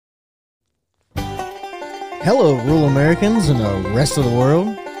Hello, rural Americans and the rest of the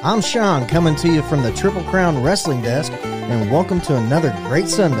world. I'm Sean, coming to you from the Triple Crown Wrestling Desk, and welcome to another great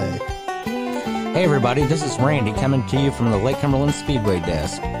Sunday. Hey everybody, this is Randy coming to you from the Lake Cumberland Speedway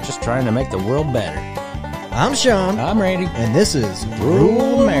Desk, just trying to make the world better. I'm Sean. I'm Randy. And this is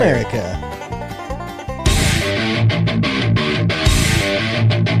Rural America.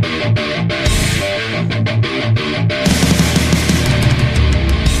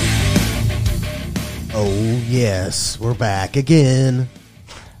 Oh, yes, we're back again.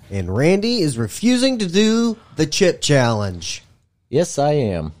 And Randy is refusing to do the chip challenge. Yes, I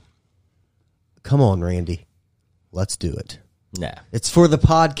am. Come on, Randy. Let's do it. Nah. It's for the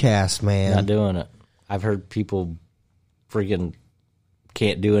podcast, man. Not doing it. I've heard people freaking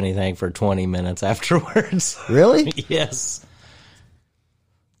can't do anything for 20 minutes afterwards. Really? Yes.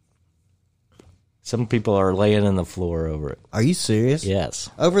 Some people are laying in the floor over it. Are you serious? Yes.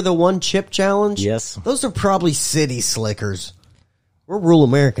 Over the one chip challenge? Yes. Those are probably city slickers. We're rural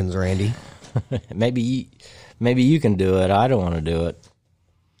Americans, Randy. Maybe you can do it. I don't want to do it.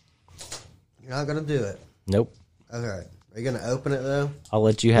 You're not going to do it? Nope. Okay. Are you going to open it, though? I'll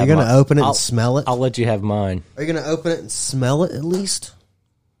let you have You're going to open it and smell it? I'll let you have mine. Are you going to open it and smell it, at least?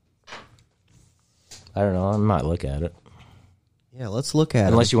 I don't know. I might look at it. Yeah, let's look at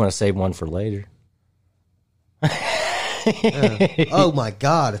it. Unless you want to save one for later. Oh, my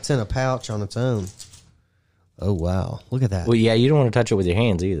God. It's in a pouch on its own. Oh, wow. Look at that. Well, yeah, you don't want to touch it with your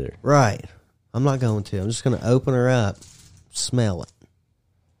hands either. Right. I'm not going to. I'm just going to open her up, smell it.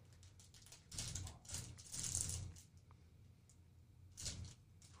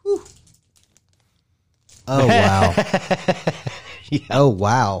 Whew. Oh, wow. Yeah. Oh,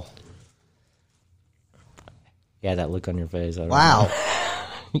 wow. Yeah, that look on your face. I don't Wow. know.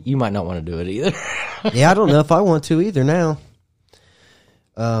 You might not want to do it either. Yeah, I don't know if I want to either now.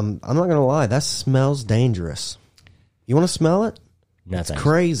 I'm not going to lie. That smells dangerous. You want to smell it? Nothing. It's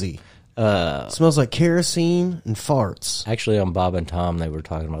crazy. It smells like kerosene and farts. Actually, on Bob and Tom, they were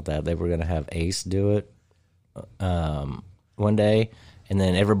talking about that. They were going to have Ace do it one day, and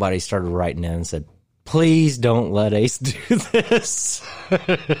then everybody started writing in and said, please don't let Ace do this. You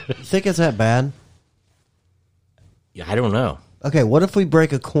think it's that bad? Yeah, I don't know. Okay, what if we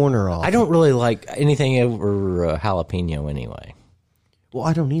break a corner off? I don't really like anything over jalapeno anyway. Well,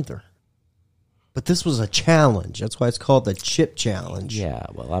 I don't either. But this was a challenge. That's why it's called the chip challenge. Yeah,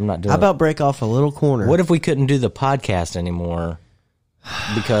 well, I'm not doing How about break off a little corner? What if we couldn't do the podcast anymore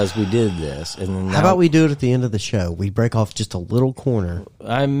because we did this? And then How about we do it at the end of the show? We break off just a little corner.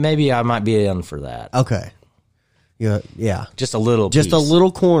 Maybe I might be in for that. Okay. Yeah. Just a little Just piece. a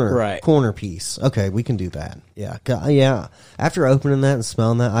little corner. Right. Corner piece. Okay, we can do that. Yeah. Yeah. After opening that and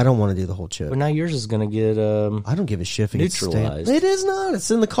smelling that, I don't want to do the whole chip. Well, now yours is going to get I don't give a shit if it gets neutralized. stamped. It is not.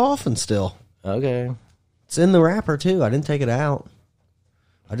 It's in the coffin still. Okay. It's in the wrapper, too. I didn't take it out.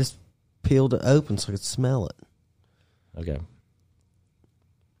 I just peeled it open so I could smell it. Okay.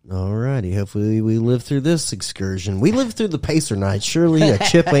 All righty. Hopefully we live through this excursion. We lived through the Pacer night. Surely a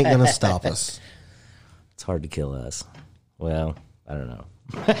chip ain't going to stop us. It's hard to kill us. Well, I don't know.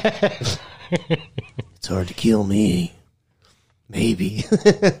 It's hard to kill me. Maybe.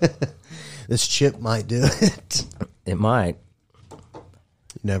 This chip might do it. It might.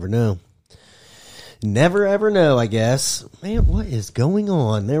 You never know. Never ever know, I guess. Man, what is going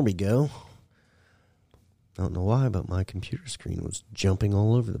on? There we go. I don't know why, but my computer screen was jumping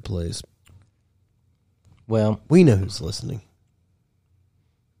all over the place. Well, We know who's listening.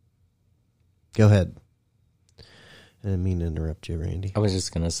 Go ahead. I didn't mean to interrupt you, Randy. I was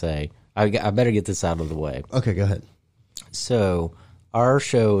just going to say, I better get this out of the way. Okay, go ahead. So, our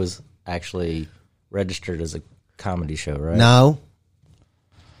show is actually registered as a comedy show, right? No.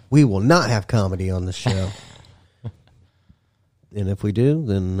 We will not have comedy on the show. And if we do,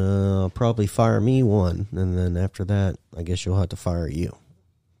 then I'll probably fire me one. And then after that, I guess you'll have to fire you.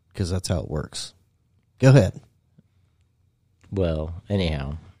 Because that's how it works. Go ahead. Well,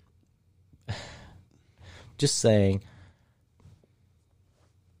 anyhow. Just saying,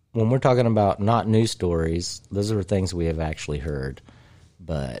 when we're talking about not news stories, those are things we have actually heard.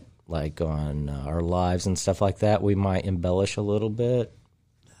 But like on our lives and stuff like that, we might embellish a little bit.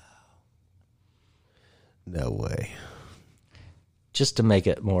 No way. Just to make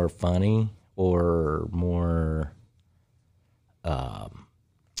it more funny or more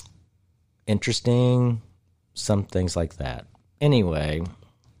interesting, some things like that. Anyway,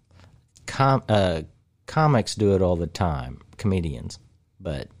 comics do it all the time, comedians.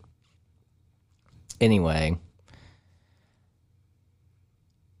 But anyway,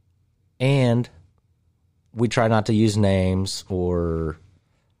 and we try not to use names or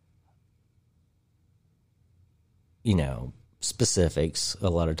specifics a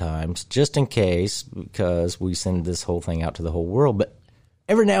lot of times, just in case, because we send this whole thing out to the whole world. But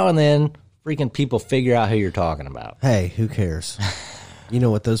every now and then, freaking people figure out who you're talking about. Hey, who cares? You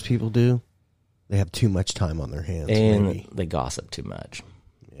know what those people do? They have too much time on their hands. And maybe. they gossip too much.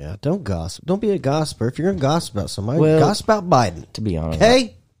 Yeah, don't gossip. Don't be a gossiper. If you're going to gossip about somebody, Well, gossip about Biden. To be honest.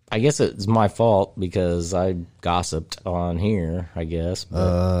 Okay? I guess it's my fault because I gossiped on here, I guess.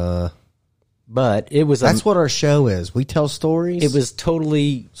 But it was... That's what our show is. We tell stories. It was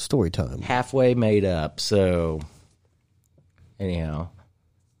totally... Story time. Halfway made up, so... Anyhow,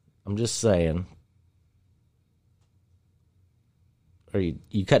 I'm just saying. Are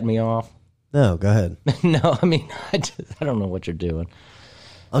you cutting me off? No, go ahead. No, I mean, I don't know what you're doing.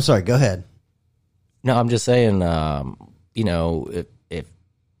 I'm sorry, go ahead. No, I'm just saying, if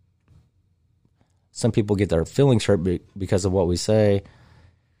some people get their feelings hurt because of what we say,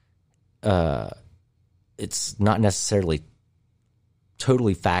 it's not necessarily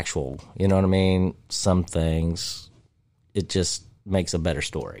totally factual. You know what I mean? Some things, it just makes a better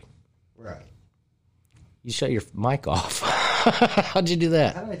story. Right. You shut your mic off. How'd you do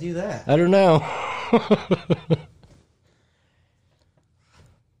that? How did I do that? I don't know.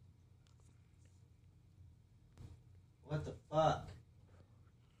 What the fuck?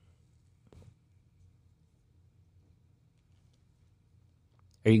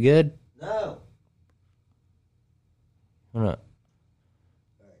 Are you good? No. Hold on.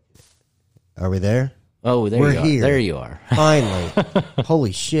 Are we there? Oh, there We're you are. here. There you are. Finally.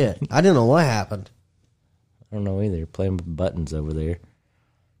 Holy shit. I didn't know what happened. I don't know either. You're playing with buttons over there.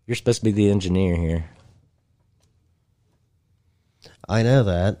 You're supposed to be the engineer here. I know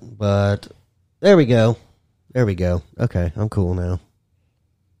that, but there we go. There we go. Okay, I'm cool now.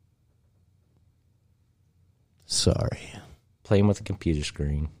 Sorry. Playing with a computer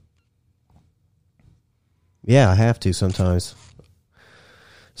screen. Yeah, I have to sometimes.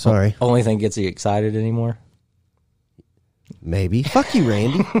 Sorry. Only thing gets you excited anymore? Maybe. Fuck you,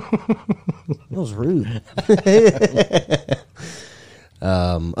 Randy. That was rude.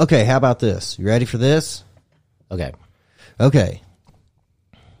 Okay, how about this? You ready for this? Okay. Okay.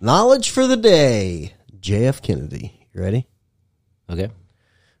 Knowledge for the day. JF Kennedy. You ready? Okay.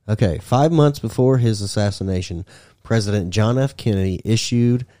 Okay. 5 months before his assassination, President John F. Kennedy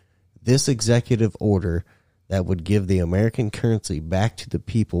issued this executive order that would give the American currency back to the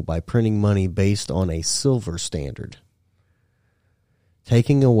people by printing money based on a silver standard,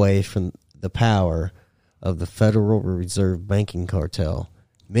 taking away from the power of the Federal Reserve banking cartel.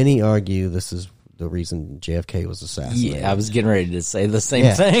 Many argue this is the reason JFK was assassinated. Yeah, I was getting ready to say the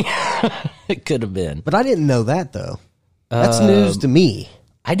same thing. It could have been. But I didn't know that, though. That's news to me.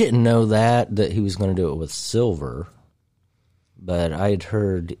 I didn't know that he was going to do it with silver. But I had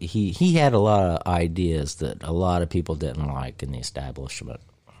heard he had a lot of ideas that a lot of people didn't like in the establishment.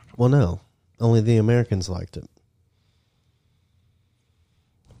 Well, no. Only the Americans liked it.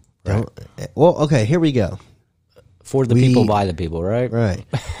 Right. Well, okay, here we go. For the people, by the people, right? Right.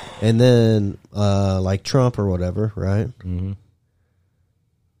 And then, like Trump or whatever, right? Mm-hmm.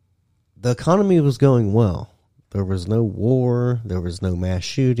 The economy was going well. There was no war. There was no mass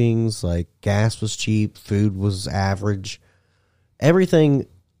shootings. Like, gas was cheap. Food was average. Everything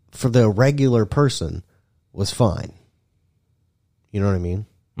for the regular person was fine. You know what I mean?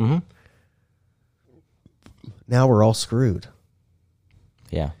 Mm-hmm. Now we're all screwed.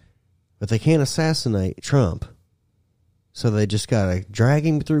 Yeah. But they can't assassinate Trump. So they just got to drag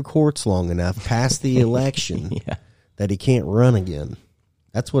him through courts long enough past the election that he can't run again.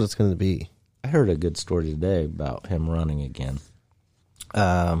 That's what it's going to be. I heard a good story today about him running again.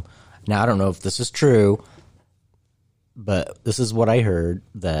 Now, I don't know if this is true, but this is what I heard,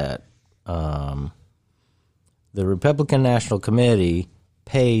 that the Republican National Committee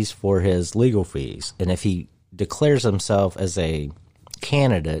pays for his legal fees. And if he declares himself as a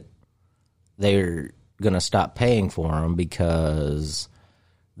candidate, they're going to stop paying for him because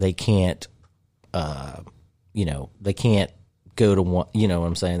they can't, they can't go to one, you know what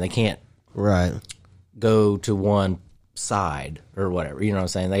I'm saying? They can't go to one side or whatever, you know what I'm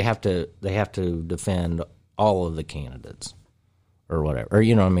saying? They have to defend all of the candidates or whatever, or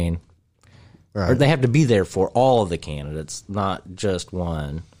you know what I mean? Right. Or they have to be there for all of the candidates, not just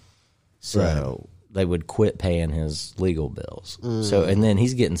one. So they would quit paying his legal bills. So, and then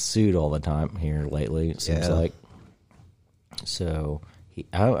he's getting sued all the time here lately, it seems like. So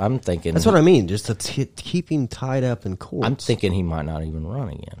I'm thinking... That's what I mean, just to keep him tied up in court. I'm thinking he might not even run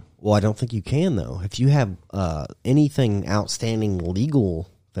again. Well, I don't think you can, though. If you have anything outstanding legal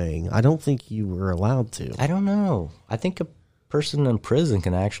thing, I don't think you were allowed to. I don't know. I think a person in prison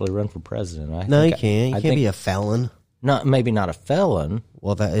can actually run for president. No, you can't. You can't be a felon. Maybe not a felon.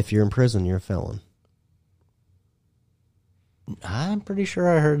 Well, that if you're in prison, you're a felon. I'm pretty sure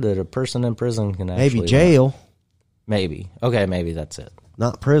I heard that a person in prison can actually... Maybe jail. Maybe. Okay, maybe that's it.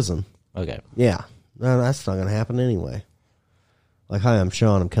 Not prison. Okay. Yeah. No, that's not going to happen anyway. Like, hi, I'm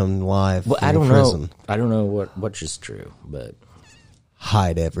Sean. I'm coming live Well, from I don't prison. know. I don't know which is true, but...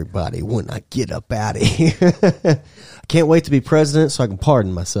 Hide everybody when I get up out of here. I can't wait to be president so I can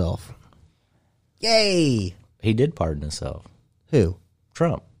pardon myself. Yay! He did pardon himself. Who?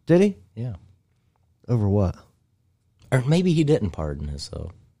 Trump. Did he? Yeah. Over what? Or maybe he didn't pardon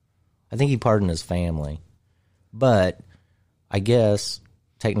himself. I think he pardoned his family. But I guess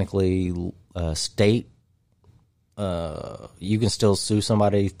technically state, you can still sue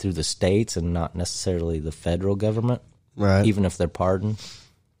somebody through the states and not necessarily the federal government, Right. even if they're pardoned.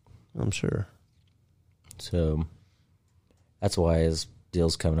 I'm sure. So that's why his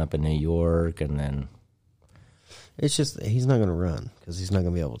deal's coming up in New York, and then It's just, he's not going to run because he's not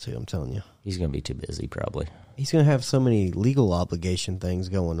going to be able to, I'm telling you. he's going to be too busy probably. He's going to have so many legal obligation things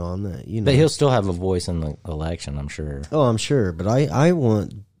going on that, you know. But he'll still have a voice in the election, I'm sure. Oh, I'm sure. But I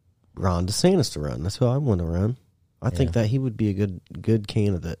want Ron DeSantis to run. That's who I want to run. I think that he would be a good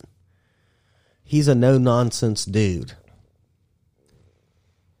candidate. He's a no-nonsense dude.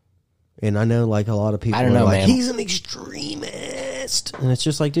 And I know, like, a lot of people I don't know, are like, man. he's an extremist. And it's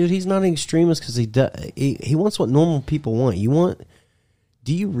just like, dude, he's not an extremist because he wants what normal people want.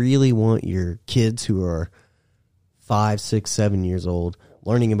 Do you really want your kids who are 5, 6, 7 years old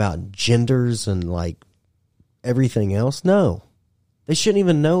learning about genders and, like, everything else? No. They shouldn't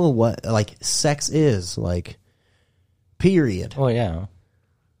even know what, like, sex is, like, period. Oh, yeah.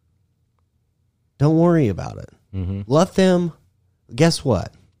 Don't worry about it. Mm-hmm. Let them, guess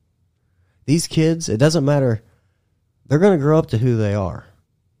what? These kids, it doesn't matter. They're going to grow up to who they are.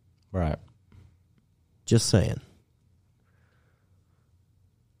 Right. Just saying.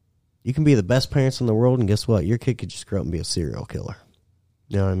 You can be the best parents in the world, and guess what? Your kid could just grow up and be a serial killer.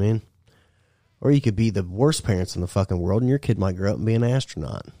 You know what I mean? Or you could be the worst parents in the fucking world, and your kid might grow up and be an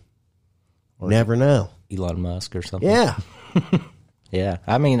astronaut. Never know. Elon Musk or something. Yeah. Yeah.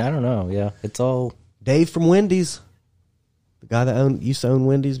 I mean, I don't know. Yeah. It's all... Dave from Wendy's, the guy that used to own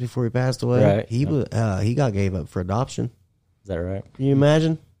Wendy's before he passed away. Right. He got gave up for adoption. Is that right? Can you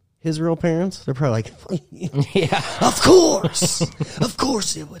imagine his real parents? They're probably like, Yeah. of course, of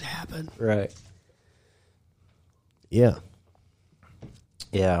course it would happen. Right. Yeah.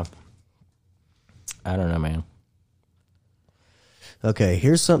 Yeah. I don't know, man. Okay,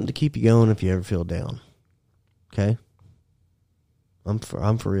 here's something to keep you going if you ever feel down. Okay, I'm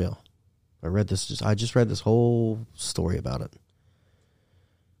for real. I just read this whole story about it.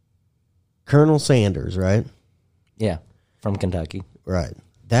 Colonel Sanders, right? Yeah. From Kentucky. Right.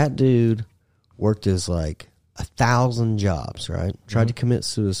 That dude worked as like 1,000 jobs, right? Tried to commit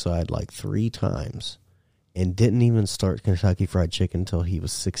suicide like 3 times and didn't even start Kentucky Fried Chicken until he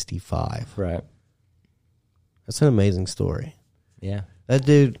was 65. Right. That's an amazing story. Yeah. That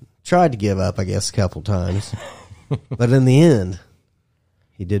dude tried to give up, I guess, a couple times. But in the end,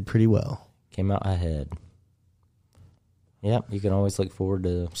 he did pretty well. Came out ahead. Yep. You can always look forward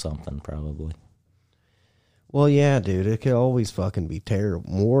to something, probably. Well, yeah, dude, it could always fucking be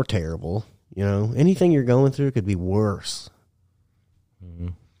terrible, more terrible. You know, anything you're going through could be worse. Mm-hmm.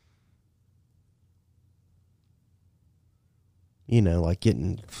 You know, like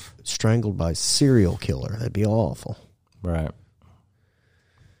getting strangled by a serial killer. That'd be awful. Right.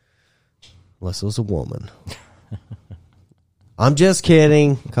 Unless it was a woman. I'm just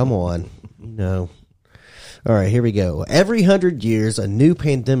kidding. Come on. You know. All right, here we go. Every 100 years, a new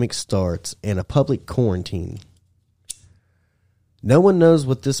pandemic starts and a public quarantine. No one knows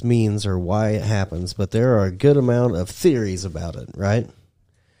what this means or why it happens, but there are a good amount of theories about it, right?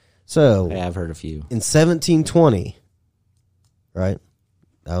 So, Yeah, I've heard a few. in 1720, right?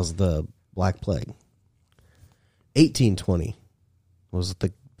 That was the Black Plague. 1820 was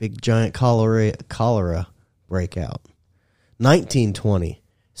the big giant cholera breakout. 1920,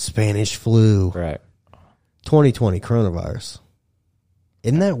 Spanish flu. Right. 2020, coronavirus.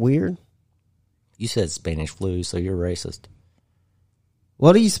 Isn't that weird? You said Spanish flu, so you're racist.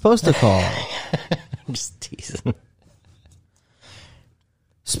 What are you supposed to call it? I'm just teasing.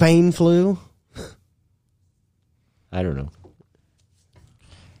 Spain flu? I don't know.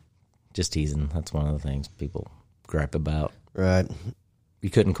 Just teasing. That's one of the things people gripe about. Right. You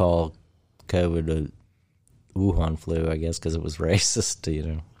couldn't call COVID a Wuhan flu, I guess, because it was racist, you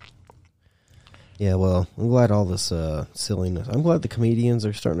know. Yeah, well, I'm glad all this silliness. I'm glad the comedians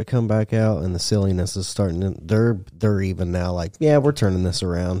are starting to come back out, and the silliness is starting to. They're even now like, yeah, we're turning this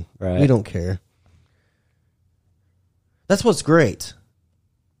around. Right. We don't care. That's what's great.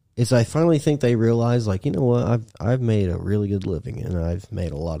 Is I finally think they realize, like, you know what, I've made a really good living and I've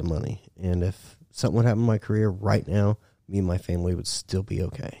made a lot of money. And if something would happen in my career right now, me and my family would still be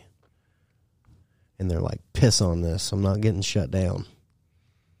okay. And they're like, piss on this. I'm not getting shut down.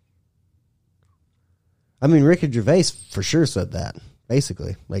 I mean, Ricky Gervais for sure said that,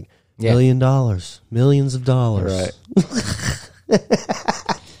 basically. Like, $1 million, millions of dollars. Right.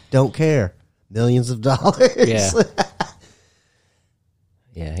 Don't care. Millions of dollars. Yeah.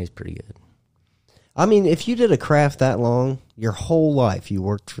 Yeah, he's pretty good. I mean, if you did a craft that long, your whole life you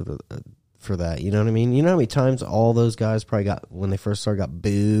worked for that. You know what I mean? You know how many times all those guys probably got, when they first started, got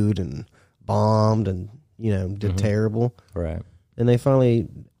booed and bombed and, you know, did terrible. Right. And they finally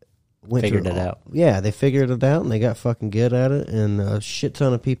Figured it out. Yeah, they figured it out and they got fucking good at it. And a shit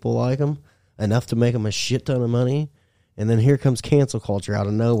ton of people like them, enough to make them a shit ton of money. And then here comes cancel culture out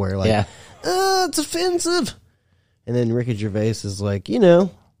of nowhere. Like, Yeah. It's offensive. And then Ricky Gervais is like, you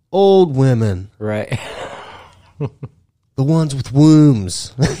know, old women. Right. The ones with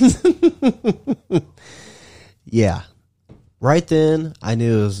wombs. Yeah. Right then, I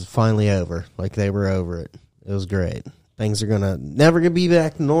knew it was finally over. Like, they were over it. It was great. Things are never going to be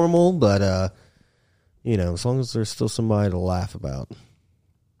back to normal, but, you know, as long as there's still somebody to laugh about.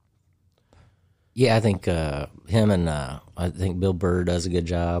 Yeah, I think him and I think Bill Burr does a good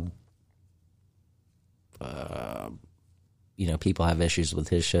job. You know, people have issues with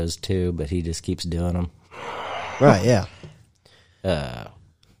his shows too, but he just keeps doing them. Right, yeah.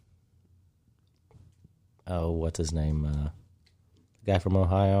 What's his name? Guy from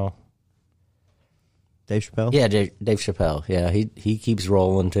Ohio. Dave Chappelle? Yeah, Dave Chappelle. Yeah, he keeps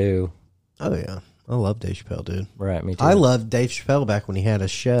rolling too. Oh, yeah. I love Dave Chappelle, dude. Right, me too. I loved Dave Chappelle back when he had a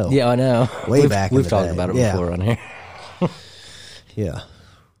show. Yeah, I know. Way back in We've the talked day. about it Yeah. before on here. Yeah.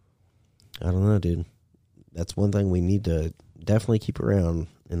 I don't know, dude. That's one thing we need to definitely keep around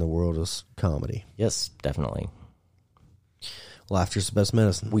in the world is comedy. Yes, definitely. Laughter's the best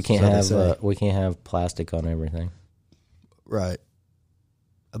medicine. We can't have plastic on everything. Right.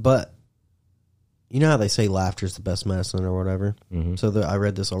 But you know how they say laughter's the best medicine or whatever? Mm-hmm. So I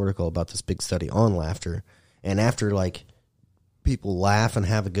read this article about this big study on laughter. And after, like, people laugh and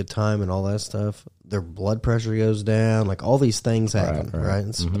have a good time and all that stuff, their blood pressure goes down. Like, all these things happen, right?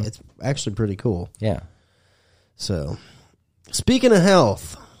 It's actually pretty cool. Yeah. So, speaking of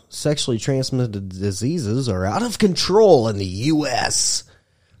health, sexually transmitted diseases are out of control in the U.S.,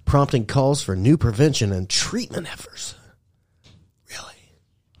 prompting calls for new prevention and treatment efforts. Really?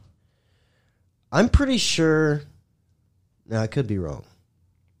 I'm pretty sure... Now, I could be wrong.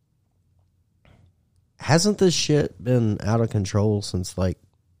 Hasn't this shit been out of control since, like,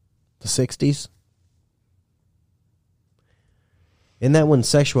 the 60s? Isn't that when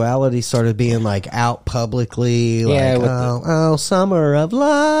sexuality started being, like, out publicly? Yeah, Like, summer of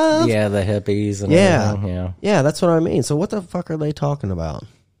love. Yeah, the hippies and Yeah. everything. Yeah. Yeah, that's what I mean. So what the fuck are they talking about?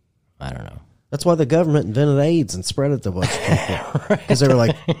 I don't know. That's why the government invented AIDS and spread it to a bunch of people. Because they were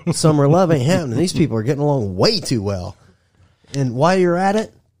like, summer of love ain't happening. These people are getting along way too well. And while you're at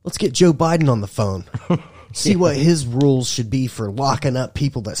it, let's get Joe Biden on the phone. See what his rules should be for locking up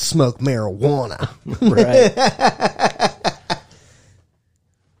people that smoke marijuana. Right.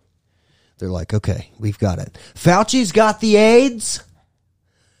 They're like, okay, we've got it. Fauci's got the AIDS.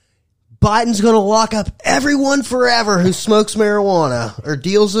 Biden's going to lock up everyone forever who smokes marijuana or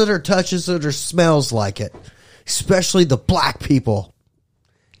deals it or touches it or smells like it, especially the black people.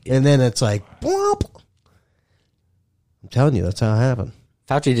 And then it's like, whoop. I'm telling you, that's how it happened.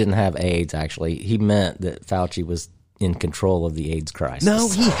 Fauci didn't have AIDS, actually. He meant that Fauci was in control of the AIDS crisis. No,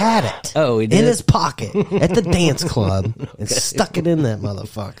 he had it. Oh, he did? In his pocket at the dance club and stuck it in that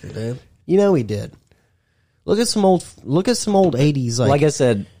motherfucker, dude. You know he did. Look at some old 80s. Like I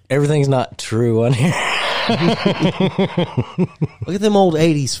said, everything's not true on here. Look at them old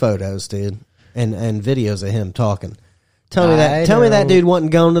 80s photos, dude, and videos of him talking. Tell me that dude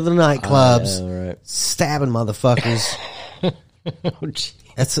wasn't going to the nightclubs, Right. stabbing motherfuckers. Oh, geez.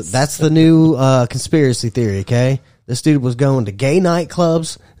 That's the new conspiracy theory, okay? This dude was going to gay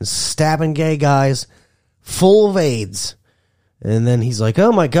nightclubs and stabbing gay guys full of AIDS. And then he's like,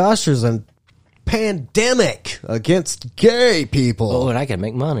 oh my gosh, there's a pandemic against gay people. Oh, and I can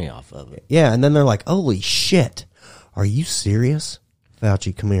make money off of it. Yeah, and then they're like, holy shit, are you serious?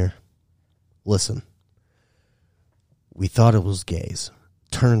 Fauci, come here. Listen, we thought it was gays.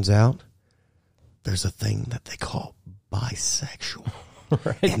 Turns out there's a thing that they call bisexual.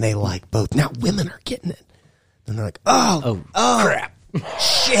 Right. And they like both. Now women are getting it. And they're like, oh crap.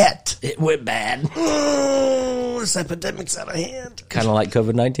 Shit. It went bad. Oh, this epidemic's out of hand. Kind of like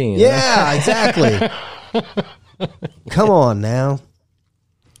COVID-19. Yeah, exactly. Come on now.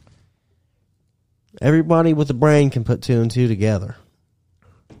 Everybody with a brain can put two and two together.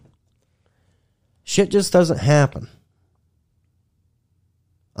 Shit just doesn't happen.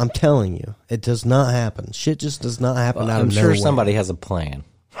 I'm telling you, it does not happen. Shit just does not happen out of nowhere. I'm sure somebody has a plan.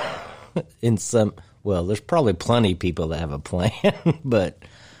 There's probably plenty of people that have a plan, but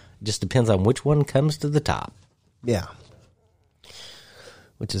it just depends on which one comes to the top. Yeah.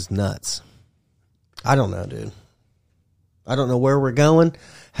 Which is nuts. I don't know, dude. I don't know where we're going.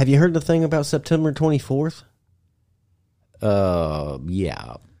 Have you heard the thing about September 24th?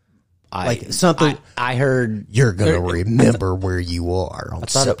 Yeah. I heard you're going to remember where you are on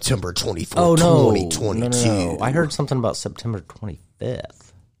September 24th, 2022. No. I heard something about September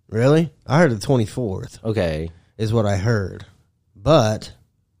 25th. Really? I heard the 24th. Okay. Is what I heard. But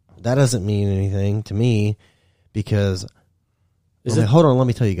that doesn't mean anything to me because hold on, let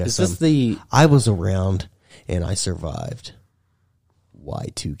me tell you guys something. I was around and I survived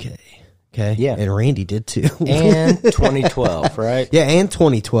Y2K. Okay? Yeah. And Randy did too. And 2012, right? Yeah, and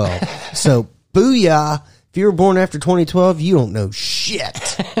 2012. So, booyah. If you were born after 2012, you don't know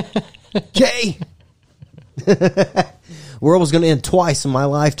shit. Okay? World was going to end twice in my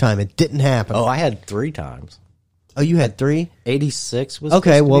lifetime. It didn't happen. Oh, I had 3 times. Oh, you had 3? 86 was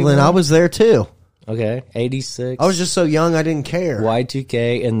okay, well, then I was there too. Okay, 86. I was just so young, I didn't care.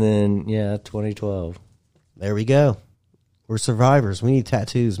 Y2K, and then, 2012. There we go. We're survivors. We need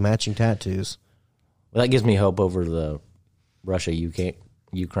tattoos, matching tattoos. Well, that gives me hope over the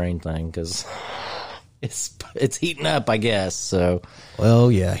Russia-Ukraine thing, because it's heating up, I guess, so.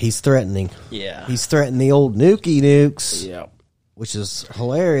 Well, yeah, he's threatening. Yeah. He's threatening the old nukes. Yeah. Which is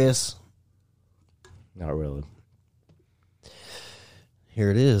hilarious. Not really. Here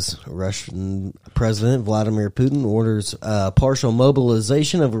it is. Russian President Vladimir Putin orders partial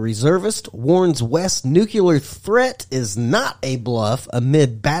mobilization of a reservist, warns West nuclear threat is not a bluff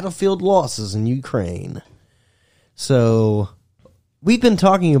amid battlefield losses in Ukraine. So, we've been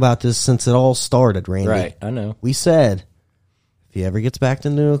talking about this since it all started, Randy. Right, I know. We said, if he ever gets backed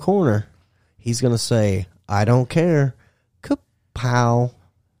into a corner, he's going to say, I don't care. Kapow.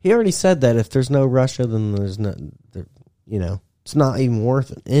 He already said that if there's no Russia, then there's no, it's not even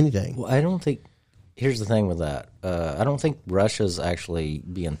worth anything. Well, I don't think. Here's the thing with that. I don't think Russia's actually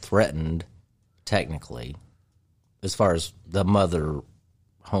being threatened, technically, as far as the mother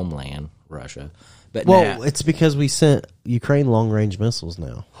homeland, Russia. But it's because we sent Ukraine long range missiles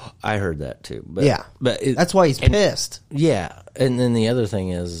now. I heard that too. But, yeah, that's why he's pissed. Yeah, and then the other thing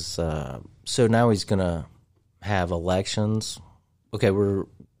is, so now he's going to have elections. Okay,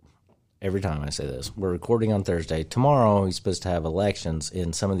 every time I say this, we're recording on Thursday. Tomorrow, he's supposed to have elections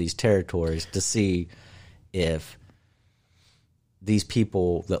in some of these territories to see if these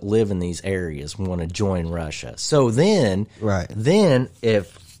people that live in these areas want to join Russia. So then,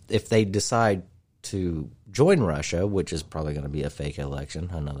 if they decide to join Russia, which is probably going to be a fake election,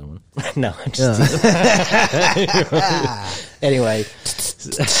 another one. No, I'm just anyway,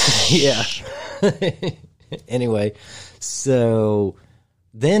 yeah. Anyway, so.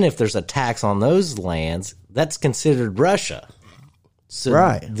 Then if there's a tax on those lands, that's considered Russia. So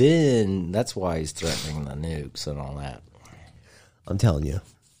then that's why he's threatening the nukes and all that. I'm telling you.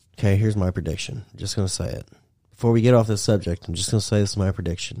 Okay, here's my prediction. I'm just going to say it. Before we get off this subject, I'm just going to say this is my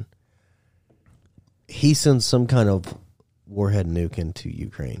prediction. He sends some kind of warhead nuke into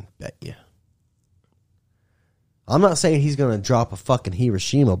Ukraine. Bet you. I'm not saying he's going to drop a fucking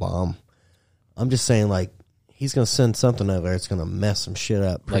Hiroshima bomb. I'm just saying, like, he's going to send something over there. It's going to mess some shit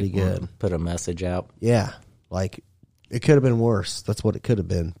up pretty good. Put a message out. Yeah. Like, it could have been worse. That's what it could have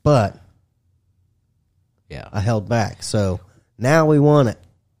been. But, yeah, I held back. So, now we want it.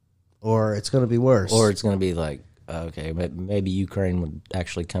 Or it's going to be worse. Or it's going to be like, okay, maybe Ukraine would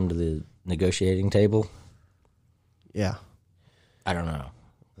actually come to the negotiating table. Yeah. I don't know.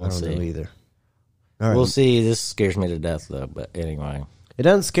 I don't know either. All right. We'll see. This scares me to death, though. But anyway. It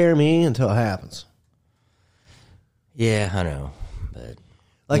doesn't scare me until it happens. Yeah, I know. But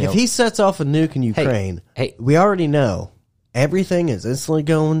like, if he sets off a nuke in Ukraine, we already know everything is instantly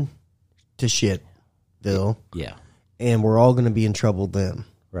going to shit, Bill. Yeah. And we're all going to be in trouble then.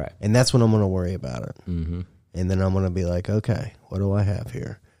 Right. And that's when I'm going to worry about it. Mm-hmm. And then I'm going to be like, okay, what do I have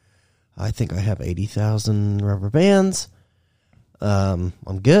here? I think I have 80,000 rubber bands. I'm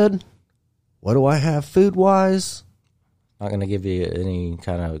good. What do I have food-wise? Not going to give you any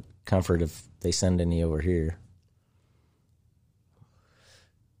kind of comfort if they send any over here.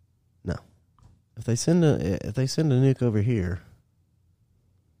 No. If they send a nuke over here,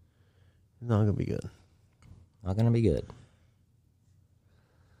 it's not going to be good. Not going to be good.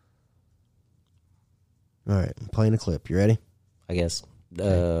 All right, I'm playing a clip. You ready? I guess.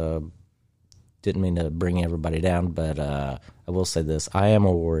 Didn't mean to bring everybody down, but I will say this. I am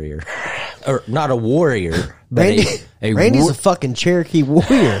a warrior. Or not a warrior, but Randy's a fucking Cherokee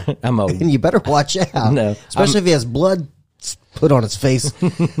warrior. And you better watch out. No, especially if he has blood put on his face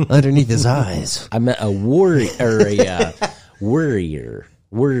underneath his eyes. I meant a warrior, or a worrier.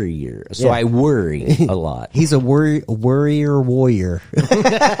 So I worry a lot. He's a worrier warrior.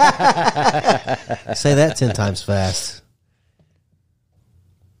 Say that 10 times fast.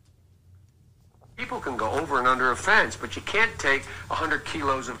 People can go over and under a fence, but you can't take 100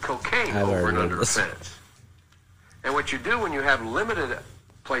 kilos of cocaine over and under a fence. And what you do when you have limited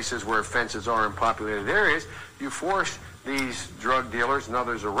places where fences are in populated areas, you force these drug dealers and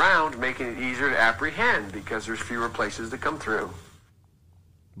others around, making it easier to apprehend because there's fewer places to come through.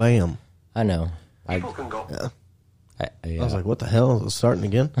 Bam. I know. People can go. Yeah. I I was like, what the hell? Is it starting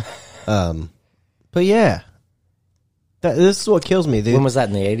again? But yeah. This is what kills me, dude. when was that,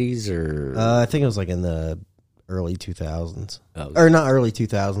 in the 80s or? I think it was like in the early 2000s. Oh. Or not early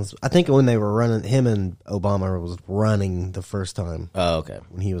 2000s. I think when they were running, him and Obama was running the first time Oh, okay.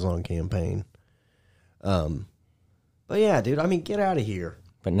 when he was on campaign. But yeah, dude, I mean, get out of here.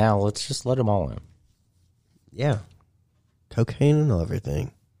 But now let's just let them all in. Yeah. Cocaine and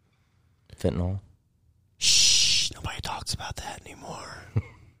everything. Fentanyl. Shh, nobody talks about that anymore.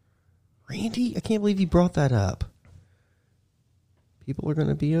 Randy, I can't believe you brought that up. People are going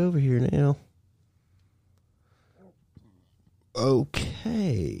to be over here now.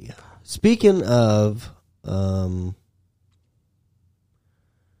 Okay. Speaking of,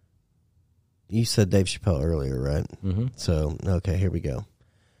 you said Dave Chappelle earlier, right? Mm-hmm. So, okay, here we go.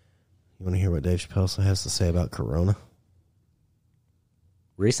 You want to hear what Dave Chappelle has to say about Corona?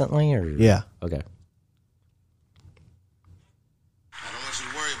 Recently, or? Yeah. Okay. I don't want you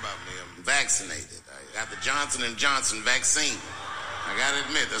to worry about me. I'm vaccinated. I got the Johnson & Johnson vaccine. I gotta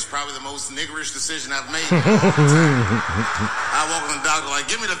admit, that's probably the most niggerish decision I've made in a long time. I walk in the doctor like,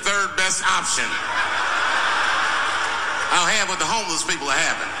 give me the third best option. I'll have what the homeless people are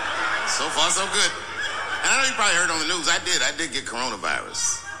having. So far, so good. And I know you probably heard on the news, I did get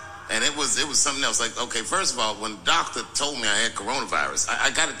coronavirus. And it was something else. Like, okay, first of all, when the doctor told me I had coronavirus, I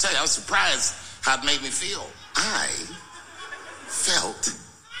gotta tell you, I was surprised how it made me feel. I felt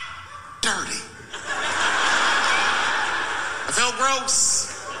dirty. I felt gross.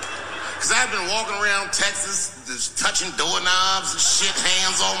 Because I've been walking around Texas, just touching doorknobs and shit,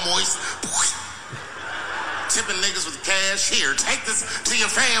 hands all moist. Tipping niggas with cash. Here, take this to your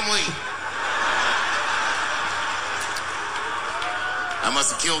family. I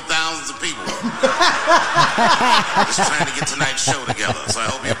must have killed thousands of people. Just trying to get tonight's show together. So I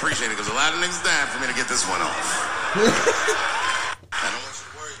hope you appreciate it, because a lot of niggas died for me to get this one off. I don't want you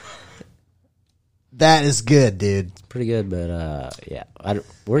to worry about it. That is good, dude. Pretty good, but yeah,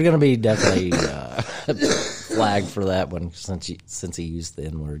 we're gonna be definitely flagged for that one since he used the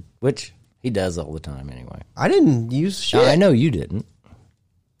N-word, which he does all the time anyway. I didn't use shit. No, I know you didn't.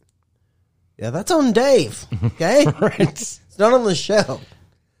 Yeah, that's on Dave. Okay? Right. It's not on the show.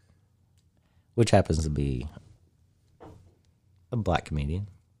 Which happens to be a black comedian.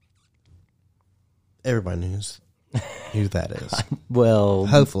 Everybody knows who that is. Well,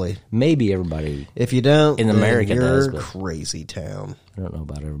 Hopefully. maybe everybody. If you don't, In America you're does, but- crazy town. I don't know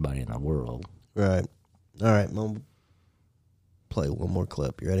about everybody in the world. Right. All right. I'll play one more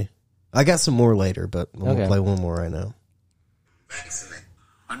clip. You ready? I got some more later, but I'm going to Okay. play one more right now. Vaccinate.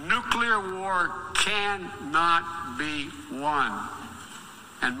 A nuclear war cannot be won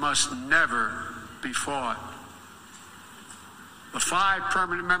and must never be fought. The 5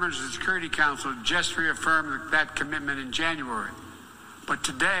 permanent members of the Security Council just reaffirmed that commitment in January. But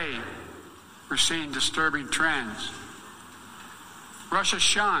today, we're seeing disturbing trends. Russia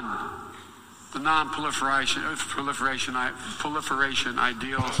shunned the non-proliferation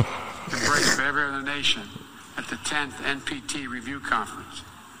ideals embraced by every other nation at the 10th NPT Review Conference.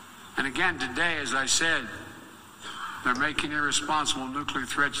 And again today, as I said, they're making irresponsible nuclear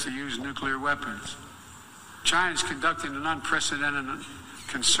threats to use nuclear weapons. China is conducting an unprecedented,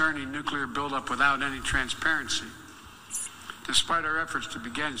 concerning nuclear buildup without any transparency. Despite our efforts to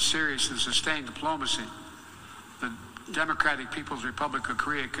begin serious and sustained diplomacy, the Democratic People's Republic of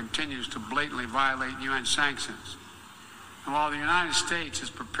Korea continues to blatantly violate UN sanctions. And while the United States is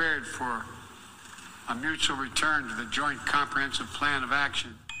prepared for a mutual return to the Joint Comprehensive Plan of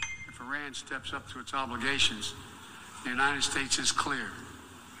Action, if Iran steps up to its obligations, the United States is clear.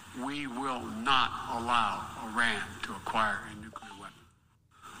 We will not allow Iran to acquire a nuclear weapon.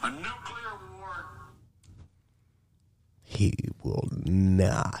 A nuclear war. He will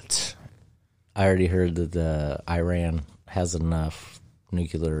not. I already heard that Iran has enough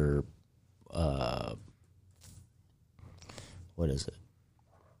nuclear. What is it?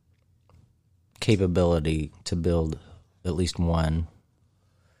 Capability to build at least one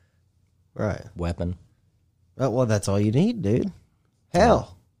Right. weapon. Well, that's all you need, dude.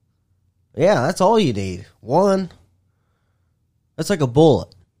 Hell. Yeah, that's all you need. One. That's like a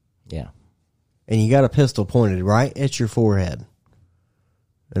bullet. Yeah. And you got a pistol pointed right at your forehead.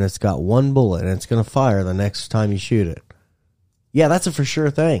 And it's got one bullet, and it's going to fire the next time you shoot it. Yeah, that's a for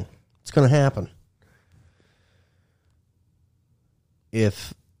sure thing. It's going to happen.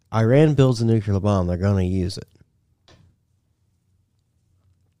 If Iran builds a nuclear bomb, they're going to use it.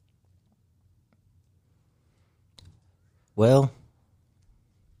 Well,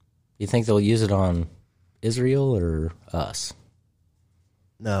 you think they'll use it on Israel or us?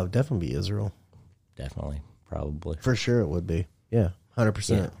 No, definitely be Israel. Definitely, probably. For sure it would be. Yeah, 100%.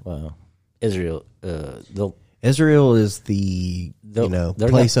 Yeah. Well, Israel, they'll Israel is the They're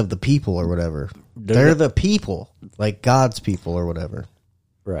place of the people or whatever. They're the people, like God's people or whatever.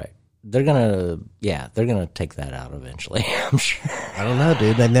 right. They're gonna take that out eventually. I'm sure. I don't know,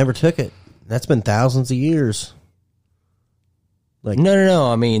 dude. They never took it. That's been thousands of years. Like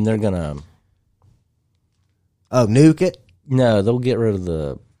No. I mean, they're gonna. Oh, nuke it? No, they'll get rid of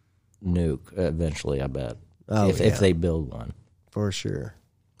the nuke eventually. I bet. Oh, if they build one, For sure.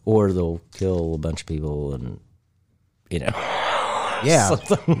 or they'll kill a bunch of people and Yeah,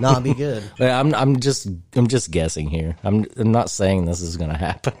 not be good. I'm just guessing here. I'm not saying this is going to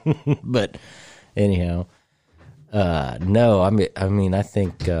happen, but anyhow, no. I mean, I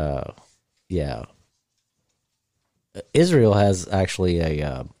think, yeah, Israel has actually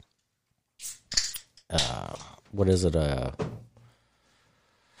a, what is it? A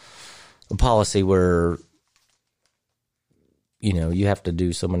policy where, you have to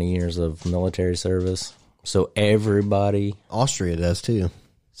do so many years of military service. So everybody. Austria does too.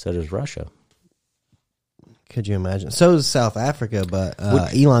 So does Russia. Could you imagine? So does South Africa, but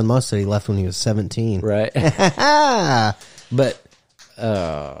Elon Musk said he left when he was 17. Right. But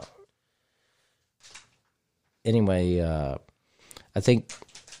anyway, I think,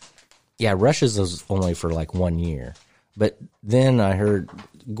 yeah, Russia's is only for like 1 year. But then I heard,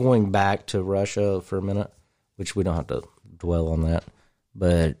 going back to Russia for a minute, which we don't have to dwell on that,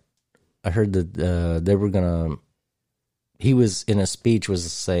 but I heard that they were going to, he was in a speech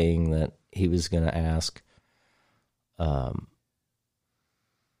was saying that he was going to ask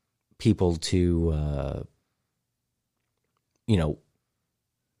people to,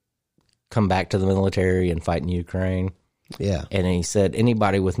 come back to the military and fight in Ukraine. Yeah. And he said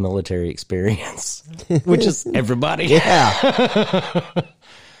anybody with military experience, which is everybody. Yeah.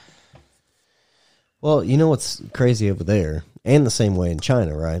 Well, you know what's crazy over there, and the same way in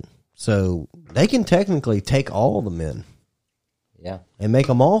China, right? So they can technically take all the men Yeah. and make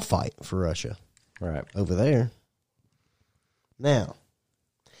them all fight for Russia Right. over there. Now,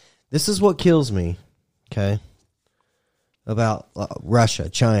 this is what kills me, okay, about Russia,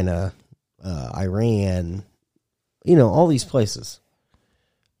 China, Iran, all these places.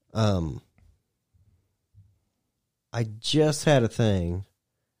 I just had a thing.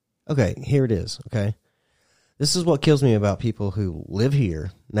 Okay, here it is, okay? This is what kills me about people who live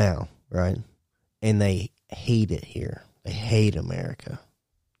here now, right? And they hate it here. They hate America.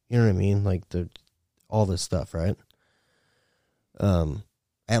 You know what I mean? Like all this stuff, right?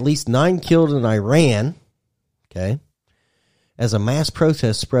 At least 9 killed in Iran, okay, as a mass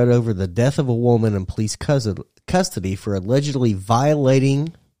protest spread over the death of a woman in police custody for allegedly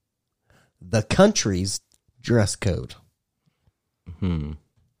violating the country's dress code. Hmm.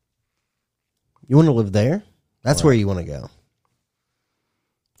 You want to live there? That's where you want to go.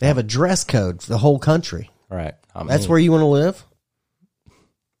 They have a dress code for the whole country. Right. That's where you want to live?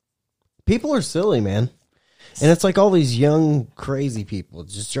 People are silly, man. And it's like all these young, crazy people. It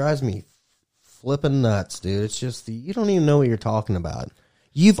just drives me flipping nuts, dude. It's just, you don't even know what you're talking about.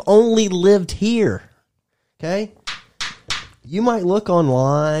 You've only lived here, okay? You might look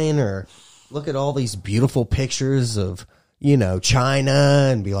online or look at all these beautiful pictures of, China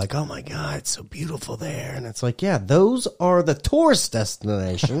and be like, oh my God, it's so beautiful there. And it's like, yeah, those are the tourist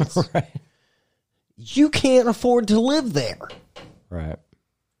destinations. Right. You can't afford to live there. Right.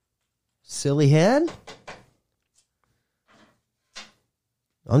 Silly head.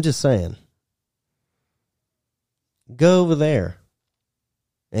 I'm just saying. Go over there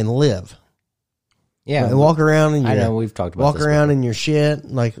and live. Yeah. And walk around in your, I know we've talked about walk this around before. in your shit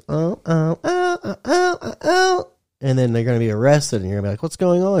like, and then they're going to be arrested and you're going to be like, what's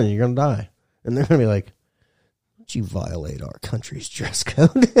going on? And you're going to die. And they're going to be like, don't you violate our country's dress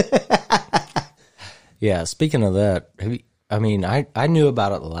code? Yeah, speaking of that, I knew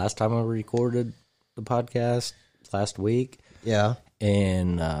about it the last time I recorded the podcast last week. Yeah.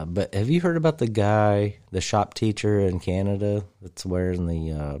 And but have you heard about the guy, the shop teacher in Canada that's wearing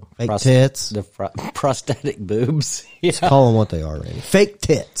the Fake tits. the prosthetic boobs? Yeah. Call them what they are, Randy. Fake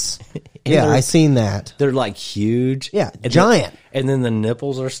tits. Yeah, I seen that. They're like huge. Yeah, and giant. And then the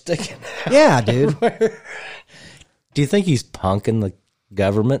nipples are sticking out. Yeah, dude. Do you think he's punking the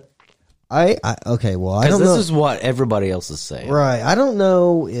government? Okay, well, I Because don't know. this is what everybody else is saying. Right. I don't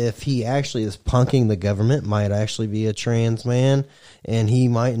know if he actually is punking the government. Might actually be a trans man, and he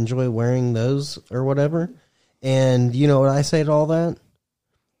might enjoy wearing those or whatever. And you know what I say to all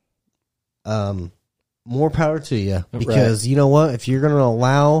that? More power to you, because you know what? If you're going to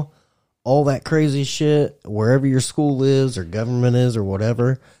allow all that crazy shit wherever your school is or government is or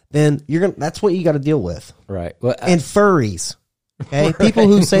whatever, then that's what you got to deal with. Right. Well, And furries. Okay, right. People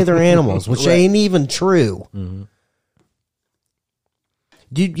who say they're animals, which ain't even true. Mm-hmm.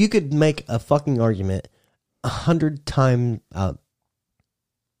 Dude, you could make a fucking argument 100 times, a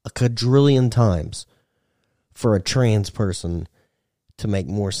quadrillion times, for a trans person to make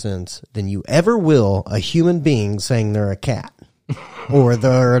more sense than you ever will a human being saying they're a cat or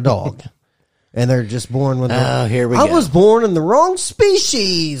they're a dog. And they're just born with. Here we go. go. I was born in the wrong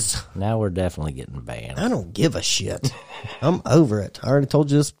species. Now we're definitely getting banned. I don't give a shit. I'm over it. I already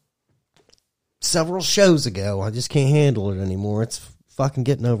told you this several shows ago. I just can't handle it anymore. It's fucking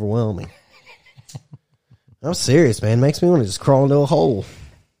getting overwhelming. I'm serious, man. It makes me want to just crawl into a hole.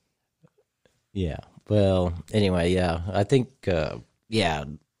 Yeah. Well, anyway, yeah. I think, they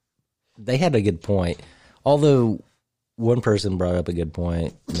had a good point. Although one person brought up a good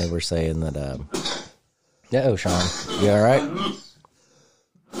point. And they were saying that, oh, Sean, you all right?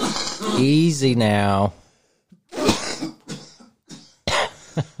 Easy now.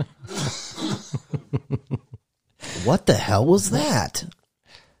 What the hell was that?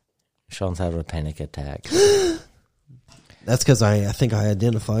 Sean's having a panic attack. That's because I think I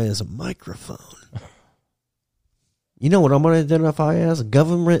identify as a microphone. You know what I'm going to identify as? A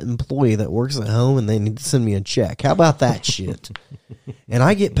government employee that works at home and they need to send me a check. How about that shit? And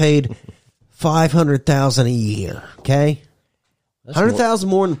I get paid $500,000 a year, okay? $100,000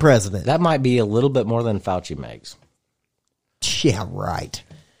 more than the president. That might be a little bit more than Fauci makes. Yeah, right.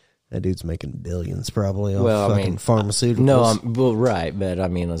 That dude's making billions probably off fucking pharmaceuticals. No, well, right, but I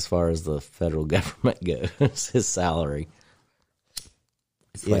mean, as far as the federal government goes, his salary,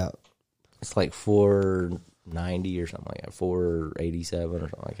 it's like $490 or something like that, $487 or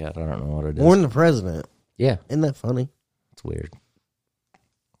something like that. I don't know what it is. More than the president. Yeah, Isn't that funny? it's weird.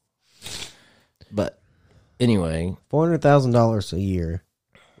 But anyway, $400,000 a year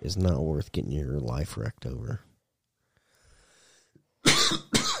is not worth getting your life wrecked over.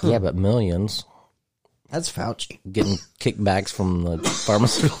 yeah, but millions That's Fauci. getting kickbacks from the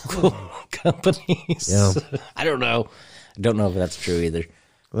pharmaceutical companies. Yeah. I don't know. I don't know if that's true either.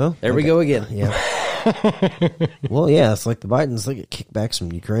 Well, There we go again. Yeah. Well, yeah, it's like the Bidens, they get kickbacks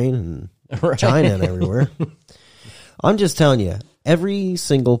from Ukraine and Right. China and everywhere. I'm just telling you, every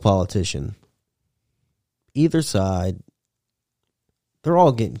single politician, either side, they're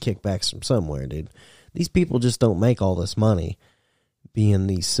all getting kickbacks from somewhere, dude. These people just don't make all this money being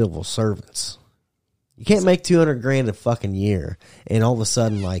these civil servants. You can't make $200,000 a fucking year and all of a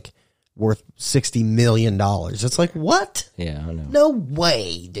sudden like worth $60 million. It's like, what? Yeah, I know. No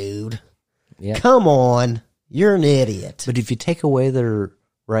way, dude. Yeah. Come on. You're an idiot. But if you take away their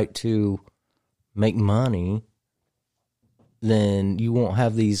right to make money, then you won't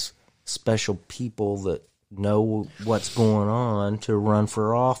have these special people that know what's going on to run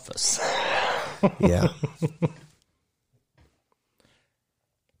for office. Yeah.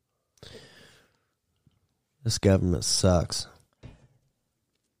 This government sucks.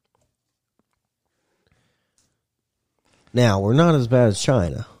 Now, we're not as bad as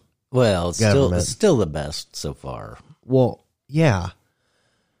China. Well, it's still the best so far. Well, yeah.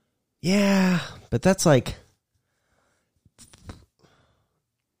 Yeah, but that's like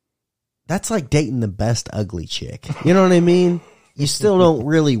dating the best ugly chick. You know what I mean? You still don't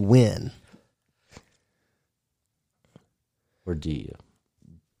really win. Or do you?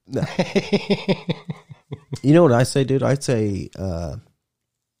 No. You know what I say, dude? I'd say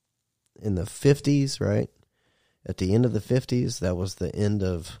in the 50s, right? At the end of the 50s, that was the end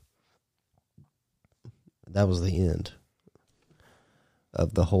of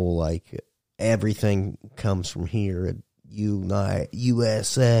the whole, like, everything comes from here at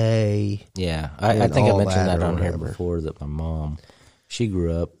USA. Yeah, I think I all mentioned that or on here whatever. before, that my mom, she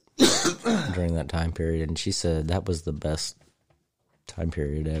grew up during that time period, and she said that was the best time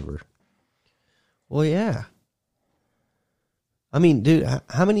period ever. Well, yeah. I mean, dude,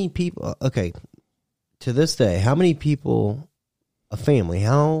 how many people? Okay, to this day, how many people? A family?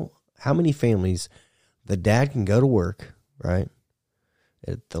 How many families? The dad can go to work, right,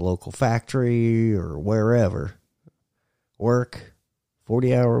 at the local factory or wherever, work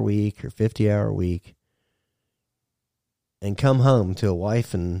 40-hour week or 50-hour week, and come home to a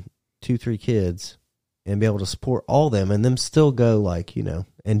wife and 2-3 kids, and be able to support all them, and them still go like, you know,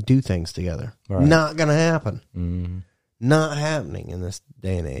 and do things together. Right. Not gonna happen. Mm-hmm. Not happening in this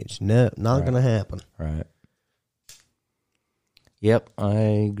day and age. No, not Right. gonna happen. Right. Yep, I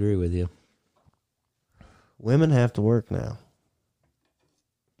agree with you. Women have to work now.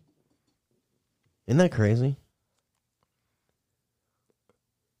 Isn't that crazy?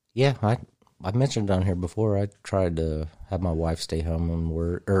 Yeah, I mentioned on here before. I tried to have my wife stay home and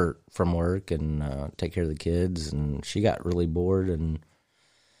work or from work and take care of the kids, and she got really bored, and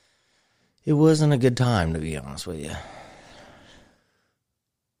it wasn't a good time, to be honest with you.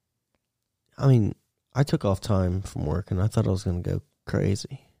 I mean, I took off time from work, and I thought I was going to go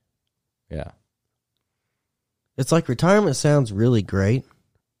crazy. Yeah, It's like retirement sounds really great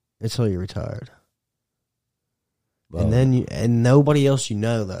until you're retired. well, And then and nobody else you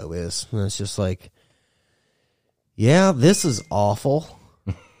know, though, is. And it's just like, yeah, this is awful.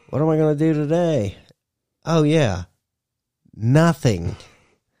 What am I going to do today? Oh, yeah. Nothing.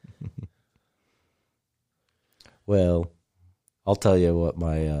 well, I'll tell you what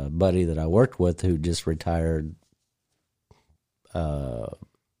my buddy that I worked with, who just retired a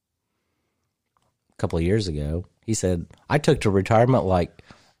couple of years ago, he said, I took to retirement like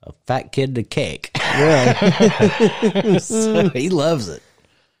a fat kid to cake. Yeah. So he loves it.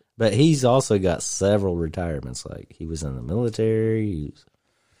 But he's also got several retirements. Like, he was in the military. He was,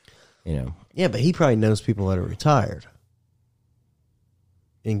 you know. Yeah, but he probably knows people that are retired.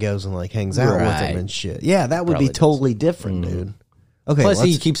 And goes and like hangs out with Right. them and shit. Yeah, that would Probably be does. totally different, Mhm. dude. Okay, Plus,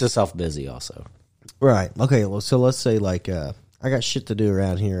 he let's- keeps himself busy also. right. Okay, well, so let's say like I got shit to do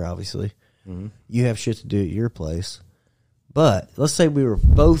around here, obviously. Mm-hmm. You have shit to do at your place. But let's say we were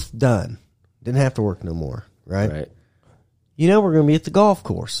both done. Didn't have to work no more, right? Right. You know we're going to be at the golf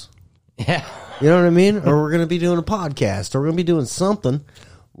course. Yeah. You know what I mean? Or we're going to be doing a podcast. Or we're going to be doing something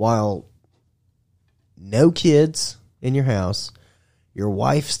while no kids in your house. Your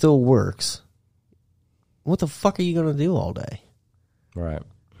wife still works. What the fuck are you going to do all day? Right.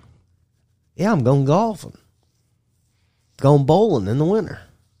 Yeah, I'm going golfing. Going bowling in the winter.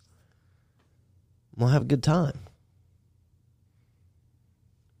 I'm going to have a good time.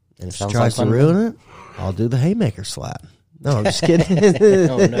 And if Sounds she tries like to fun. ruin it, I'll do the haymaker slap. No, I'm just kidding.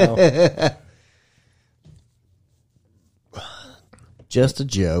 Oh, no. Just a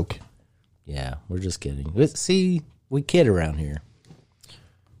joke. Yeah, we're just kidding. See, we kid around here.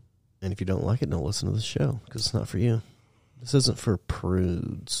 And if you don't like it, don't listen to the show because it's not for you. This isn't for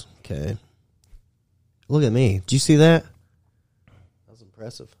prudes, okay? Look at me. Did you see that? That was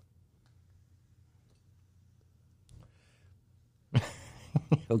impressive.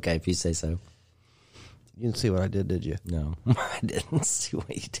 Okay, if you say so. You didn't see what I did you? No, I didn't see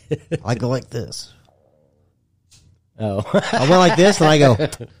what you did. I go like this. Oh, I went like this, and I go.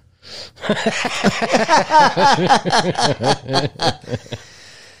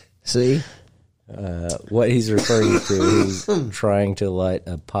 See? what he's referring to, he's trying to light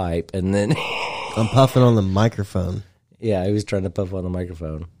a pipe, and then, I'm puffing on the microphone. yeah, he was trying to puff on the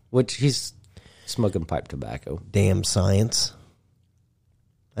microphone, which he's smoking pipe tobacco. Damn science.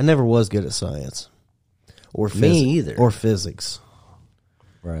 I never was good at science. Or Me either. Or physics.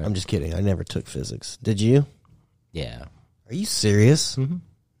 Right. I'm just kidding. I never took physics. Did you? Yeah. Are you serious? Mm-hmm.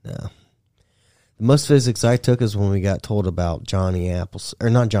 No. The most physics I took is when we got told about Johnny Appleseed, or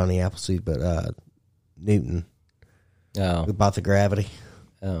not Johnny Appleseed, but Newton, Oh. about the gravity.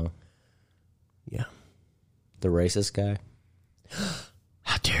 Oh. Yeah. The racist guy?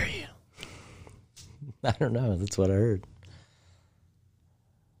 How dare you? I don't know. That's what I heard.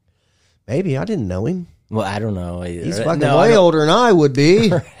 Maybe. I didn't know him. Well, I don't know. He's No, fucking I way don't- older than I would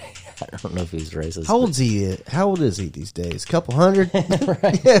be. I don't know if he's racist. How old's he? How old is he these days? Couple hundred?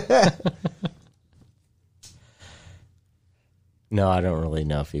 No, I don't really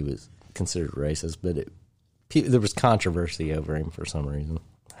know if he was considered racist, but there was controversy over him for some reason.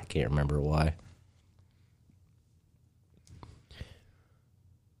 I can't remember why.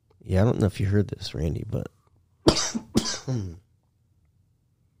 Yeah, I don't know if you heard this, Randy, but I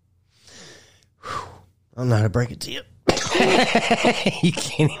don't know how to break it to you. You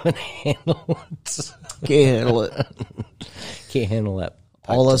can't even handle it. Can't handle it. Can't handle that.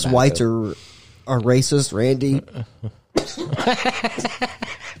 pipe All us tobacco. whites are racist, Randy.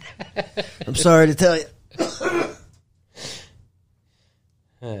 I'm sorry to tell you.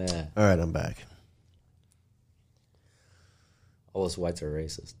 all All right, I'm back. us whites are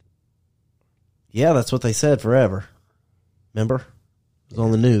racist. Yeah, that's what they said forever. Remember? It was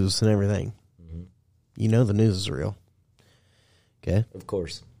on the news and everything. Mm-hmm. You know the news is real. Okay? Of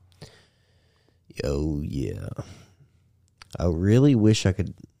course. Oh, yeah. I really wish I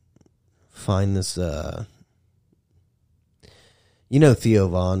could find this. You know Theo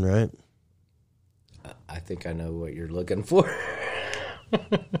Vaughn, right? I think I know what you're looking for.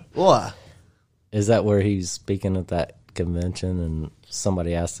 What? Is that where he's speaking at that convention and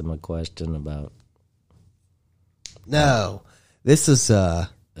somebody asked him a question about... No. This is Oh,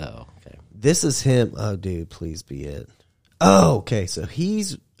 okay. this is him. Oh, dude, please be it. Oh, okay. So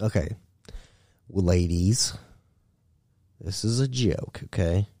he's okay. Well, ladies, this is a joke,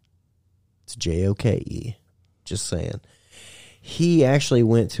 okay? It's Joke. Just saying. He actually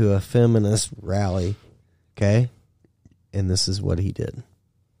went to a feminist rally, okay? And this is what he did.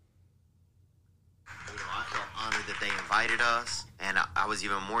 I felt honored that they invited us, and I was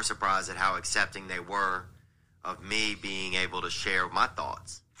even more surprised at how accepting they were of me being able to share my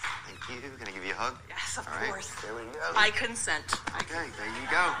thoughts. Thank you. Can I give you a hug? Yes, of All right, course. there we go. I consent. Okay, there you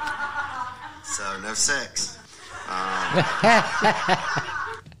go. So, no sex.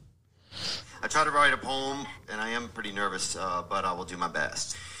 I tried to write a poem, and I am pretty nervous, but I will do my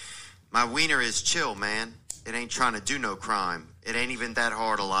best. My wiener is chill, man. It ain't trying to do no crime. It ain't even that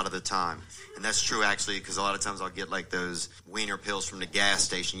hard a lot of the time. And that's true, actually, because a lot of times I'll get, like, those wiener pills from the gas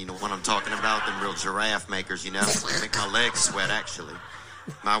station. You know what I'm talking about? Them real giraffe makers, you know? Make my legs sweat, actually.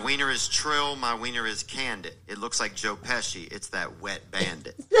 My wiener is trill. My wiener is candid. It looks like Joe Pesci. It's that wet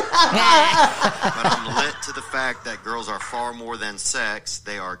bandit. But I'm lit to the fact that girls are far more than sex.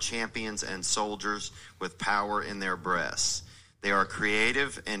 They are champions and soldiers with power in their breasts. They are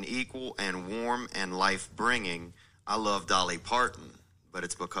creative and equal and warm and life-bringing. I love Dolly Parton, but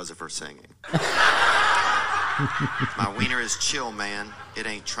it's because of her singing. My wiener is chill, man. It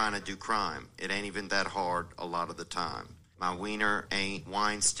ain't trying to do crime. It ain't even that hard a lot of the time. My wiener ain't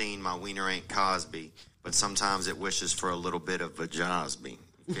Weinstein. My wiener ain't Cosby. But sometimes it wishes for a little bit of vajosby.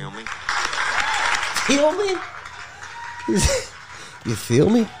 You feel me? Feel me? You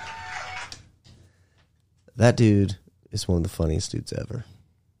feel me? That dude is one of the funniest dudes ever.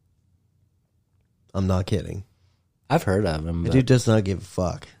 I'm not kidding. I've heard of him. The But dude does not give a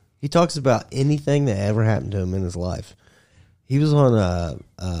fuck. He talks about anything that ever happened to him in his life. He was on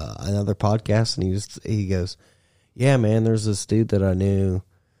another podcast, and he goes, "Yeah, man, there's this dude that I knew.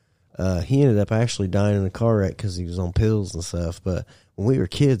 He ended up actually dying in a car wreck because he was on pills and stuff. But when we were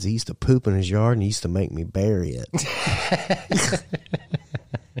kids, he used to poop in his yard, and he used to make me bury it."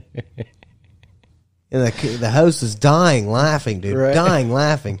 And the host is dying laughing, dude. Right. Dying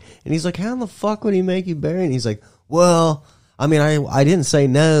laughing. And he's like, "How in the fuck would he make you bury it?" And he's like, "Well, I mean, I didn't say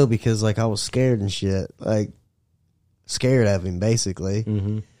no because, like, I was scared and shit. Like, scared of him, basically."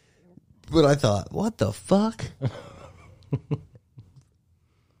 Mm-hmm. But I thought, what the fuck?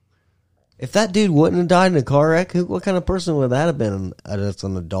 If that dude wouldn't have died in a car wreck, what kind of person would that have been as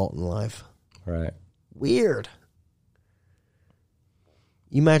an adult in life? Right. Weird.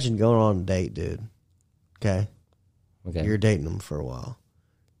 You imagine going on a date, dude. Okay? Okay. You're dating him for a while.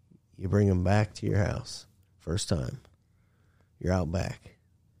 You bring him back to your house. First time. You're out back.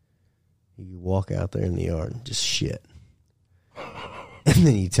 You walk out there in the yard and just shit. And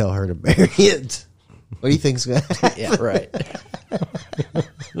then you tell her to bury it. What do you think's going to happen? Yeah, right.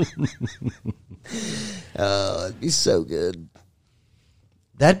 Oh, it'd be so good.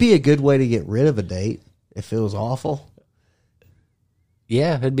 That'd be a good way to get rid of a date if it was awful.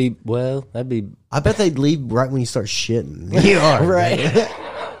 Yeah, that'd be... I bet they'd leave right when you start shitting. You are, right.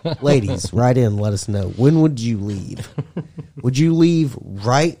 Ladies, write in, let us know. When would you leave? Would you leave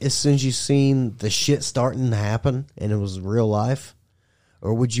right as soon as you seen the shit starting to happen and it was real life?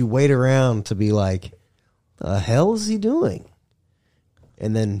 Or would you wait around to be like, the hell is he doing?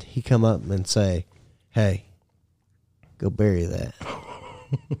 And then he come up and say, "Hey, go bury that."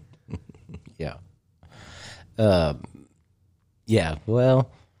 Yeah. Yeah,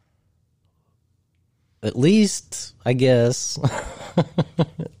 well, at least, I guess,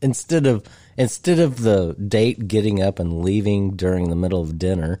 instead of the date getting up and leaving during the middle of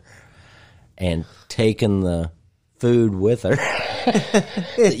dinner and taking the food with her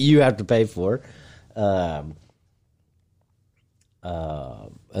that you have to pay for, at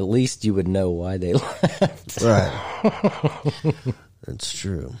least you would know why they left. Right. That's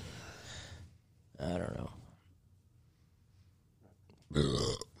true. I don't know.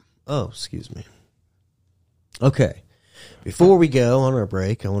 Oh, excuse me. Okay. Before we go on our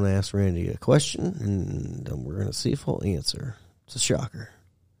break, I want to ask Randy a question, and we're going to see if he'll answer. It's a shocker.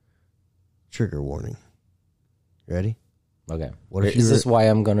 Trigger warning. Ready? Okay. What if Is you this why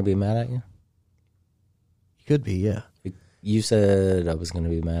I'm going to be mad at you? You could be, yeah. You said I was going to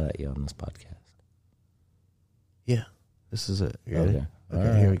be mad at you on this podcast. Yeah. This is it. You ready? Okay. Okay,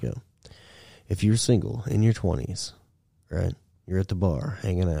 All here right. we go. If you're single in your 20s, right? You're at the bar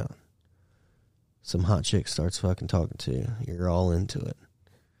hanging out. Some hot chick starts fucking talking to you. You're all into it.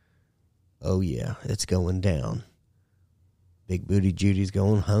 Oh, yeah. It's going down. Big Booty Judy's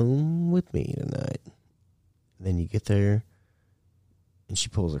going home with me tonight. Then you get there, and she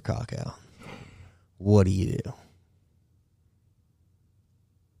pulls her cock out. What do you do?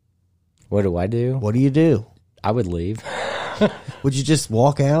 What do I do? What do you do? I would leave. Would you just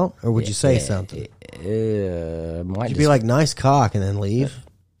walk out, or would you say something? Might Would you just be like, nice cock, and then leave?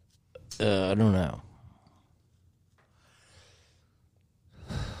 I don't know.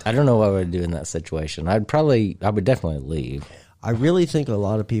 I don't know what I would do in that situation. I would definitely leave. I really think a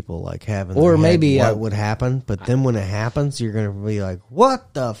lot of people like having Or their head maybe what I- would happen, but then when it happens, you're going to be like,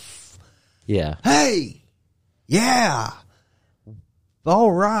 what the Yeah. hey, yeah,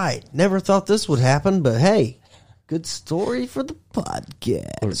 all right. Never thought this would happen, but hey, good story for the Or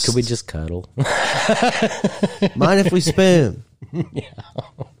podcast. could we just cuddle? Mind if we spoon?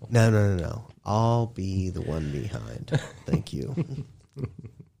 No. I'll be the one behind. Thank you.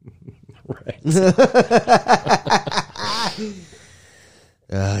 Right.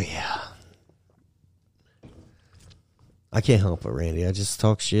 Oh, yeah. I can't help it, Randy. I just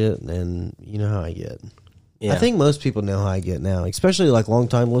talk shit, and you know how I get. Yeah. I think most people know how I get now, especially like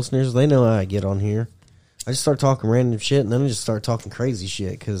long-time listeners. They know how I get on here. I just start talking random shit, and then I just start talking crazy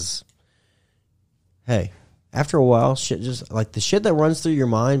shit because, hey, after a while, shit just, like the shit that runs through your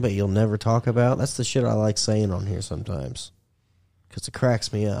mind but you'll never talk about, that's the shit I like saying on here sometimes because it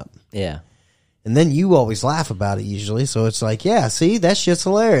cracks me up. Yeah. And then you always laugh about it usually, so it's like, yeah, see, that shit's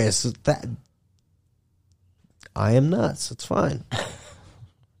hilarious. That I am nuts. It's fine.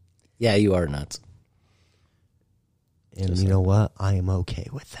 Yeah, you are nuts. And you know what? I am okay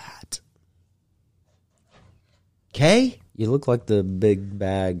with that. Okay? You look like the big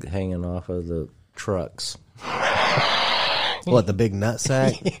bag hanging off of the trucks. What, the big nut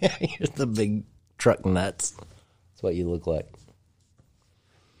sack? Yeah, you're the big truck nuts. That's what you look like.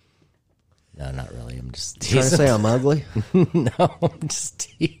 No, not really. I'm just Trying to teasing. say I'm ugly? No, I'm just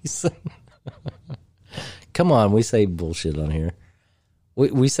teasing. Come on, we say bullshit on here.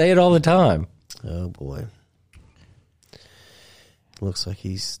 We say it all the time. Oh, boy. Looks like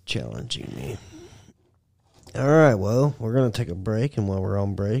he's challenging me. All right, well, we're going to take a break, and while we're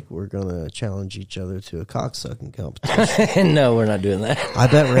on break, we're going to challenge each other to a cocksucking competition. No, we're not doing that. I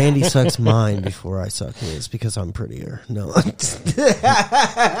bet Randy sucks mine before I suck his because I'm prettier. No.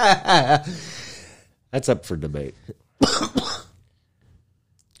 That's up for debate.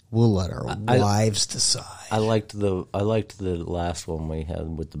 We'll let our wives decide. I liked the last one we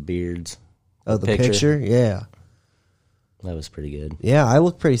had with the beards. Oh, the picture? Yeah. That was pretty good. Yeah, I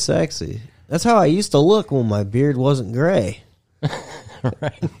look pretty sexy. That's how I used to look when my beard wasn't gray.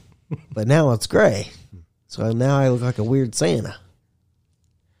 Right. But now it's gray. So now I look like a weird Santa.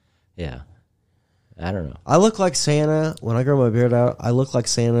 Yeah. I don't know. I look like Santa. When I grow my beard out, I look like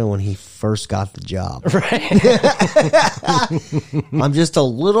Santa when he first got the job. Right. I'm just a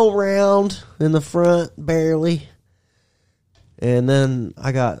little round in the front, barely. And then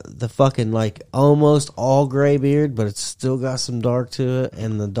I got the fucking, like, almost all gray beard, but it's still got some dark to it.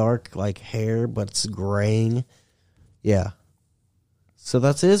 And the dark, like, hair, but it's graying. Yeah. So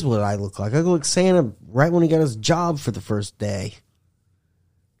that is what I look like. I look like Santa right when he got his job for the first day.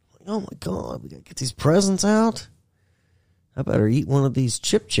 Oh, my God. We got to get these presents out. I better eat one of these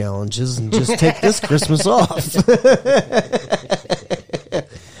chip challenges and just take this Christmas off.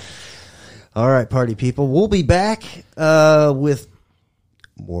 All right, party people. We'll be back with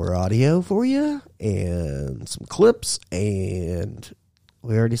more audio for you and some clips. And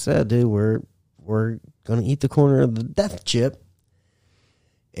we already said, dude, we're going to eat the corner of the death chip.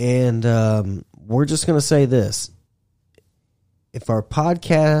 And we're just going to say this. If our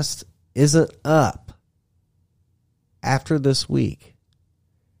podcast isn't up after this week,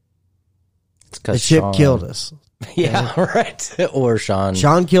 It's the 'cause chip Sean killed us. Yeah, right. Or Sean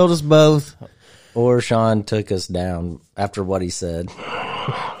Killed us both. Or Sean took us down after what he said.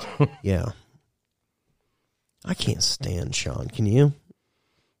 Yeah. I can't stand Sean. Can you?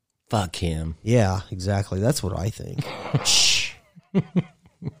 Fuck him. Yeah, exactly. That's what I think. Shh.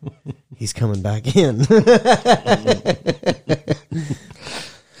 He's coming back in.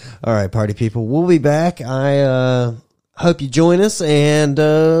 All right, party people. We'll be back. I hope you join us. And,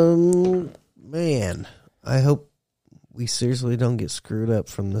 man, I hope we seriously don't get screwed up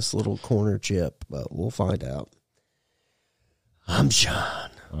from this little corner chip, but we'll find out. I'm Sean.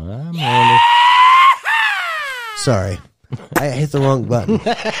 I'm Randy. Sorry. I hit the wrong button.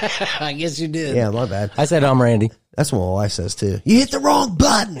 I guess you did. Yeah, my bad. I said I'm Randy. That's what my wife says, too. You hit the wrong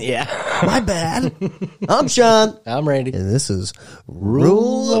button. Yeah. My bad. I'm Sean. I'm Randy. And this is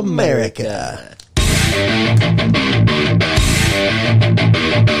Rule America.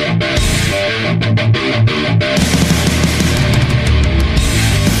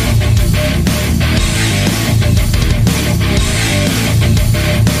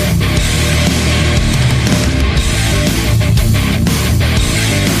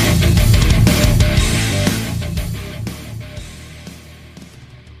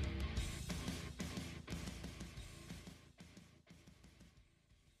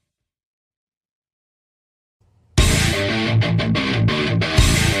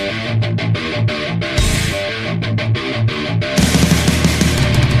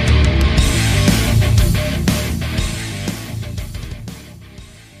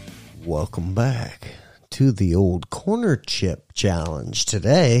 Welcome back to the old corner chip challenge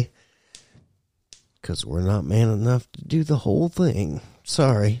today, because we're not man enough to do the whole thing.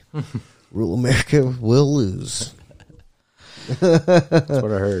 Sorry. Rule America will lose. That's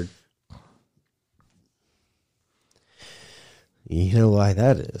what I heard. You know why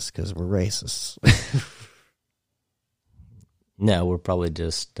that is? Because we're racists. No, we're probably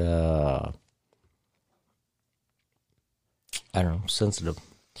just, I don't know, sensitive.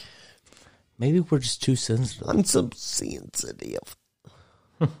 Maybe we're just too sensitive. I'm so sensitive.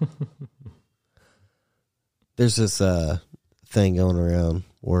 There's this thing going around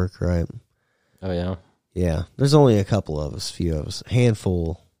work, right? Oh, yeah? Yeah. There's only a couple of us, few of us.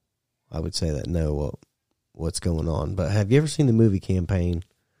 Handful, I would say, that know what's going on. But have you ever seen the movie Campaign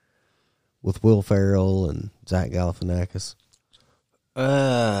with Will Ferrell and Zach Galifianakis?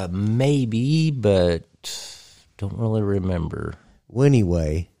 Maybe, but don't really remember. Well,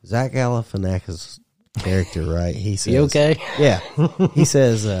 anyway, Zach Galifianakis' character, right? He says, You okay? Yeah. He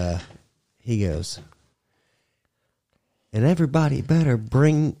says, he goes, and everybody better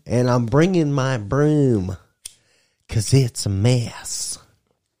I'm bringing my broom, because it's a mess.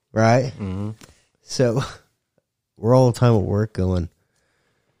 Right? Mm-hmm. So, we're all the time at work going,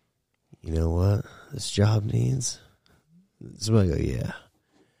 you know what this job needs? So I go, yeah.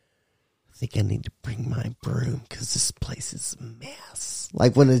 I think I need to bring my broom because this place is a mess.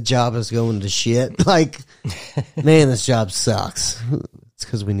 Like when the job is going to shit. Like, man, this job sucks. It's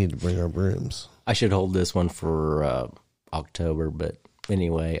because we need to bring our brooms. I should hold this one for October, but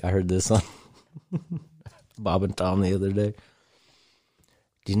anyway, I heard this on Bob and Tom the other day.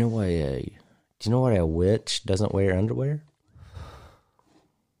 Do you know why a witch doesn't wear underwear?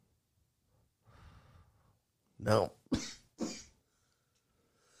 No.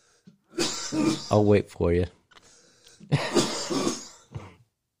 I'll wait for you. I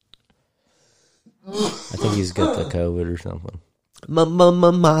think he's got the COVID or something.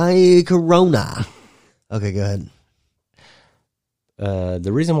 My corona. Okay, go ahead.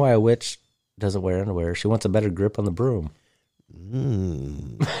 The reason why a witch doesn't wear underwear, she wants a better grip on the broom.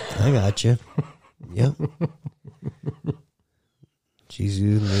 I got you. Yep. She's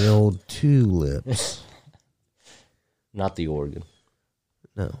using the old tulips. Not the organ.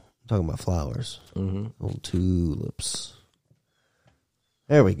 No, I'm talking about flowers. Mm-hmm. Old tulips.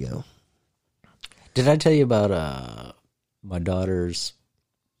 There we go. Did I tell you about my daughter's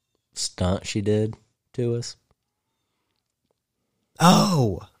stunt she did to us?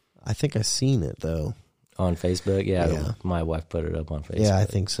 Oh, I think I seen it though. On Facebook? Yeah, Yeah. my wife put it up on Facebook. Yeah, I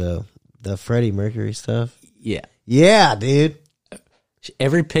think so. The Freddie Mercury stuff. Yeah. Yeah, dude.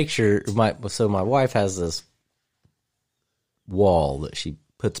 Every picture, my wife has this wall that she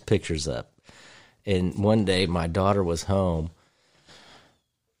puts pictures up. And one day my daughter was home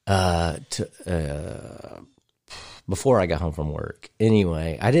before I got home from work.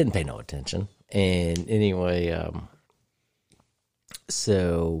 Anyway, I didn't pay no attention. And anyway,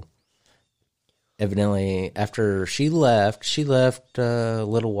 so evidently after she left a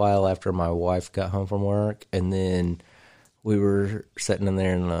little while after my wife got home from work, and then we were sitting in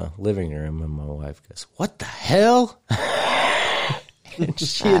there in the living room, and my wife goes, "What the hell?" And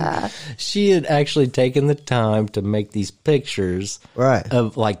she had actually taken the time to make these pictures Right.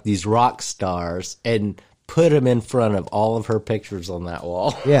 of like these rock stars and put them in front of all of her pictures on that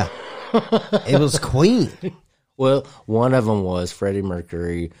wall. Yeah. It was Queen. Well, one of them was Freddie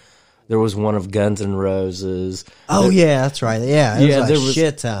Mercury. There was one of Guns N' Roses. Oh, yeah, that's right. Yeah, it was like there was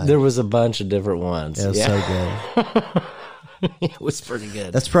shit time. There was a bunch of different ones. It was so good. It was pretty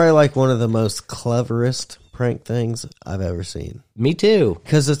good. That's probably like one of the most cleverest prank things I've ever seen. Me too.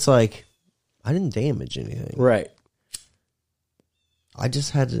 Because it's like, I didn't damage anything. Right. I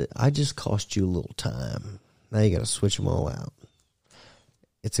just cost you a little time. Now you got to switch them all out.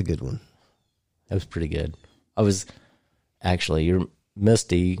 It's a good one. That was pretty good. I was actually, your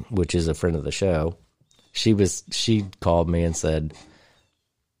Misty, which is a friend of the show, she called me and said,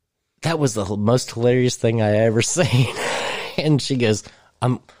 that was the most hilarious thing I ever seen. And she goes,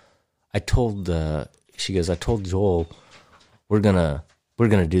 I told Joel we're gonna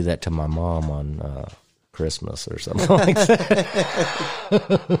do that to my mom on Christmas or something like that.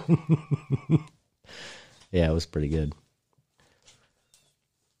 Yeah, it was pretty good.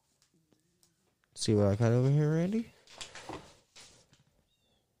 See what I got over here, Randy?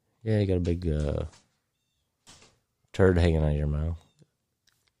 Yeah, you got a big turd hanging out of your mouth.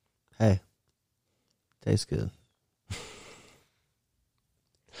 Hey, tastes good.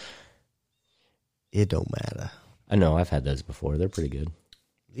 It don't matter. I know, I've had those before. They're pretty good.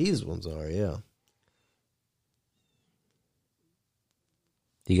 These ones are, yeah.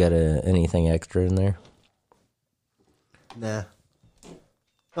 You got anything extra in there? Nah.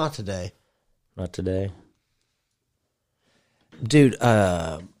 Not today. Not today. Dude,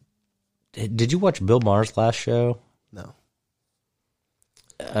 did you watch Bill Maher's last show? No.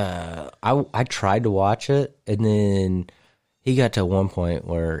 I tried to watch it, and then he got to one point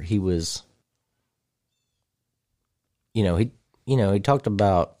where he was, he talked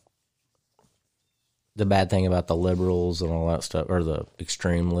about the bad thing about the liberals and all that stuff, or the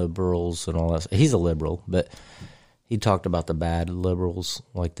extreme liberals and all that stuff. He's a liberal, but he talked about the bad liberals,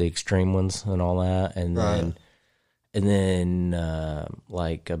 like the extreme ones and all that, and then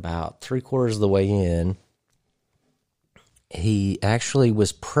like about 3/4 of the way in, he actually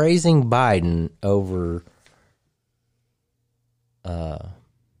was praising Biden over,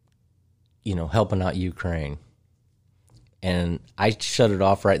 helping out Ukraine. And I shut it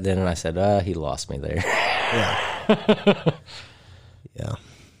off right then, and I said, he lost me there. Yeah.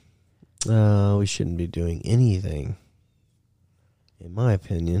 Yeah. We shouldn't be doing anything, in my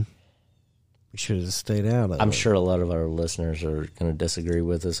opinion. We should have stayed out of it. I'm sure a lot of our listeners are going to disagree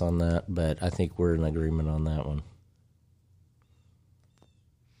with us on that, but I think we're in agreement on that one.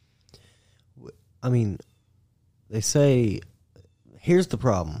 I mean, they say, here's the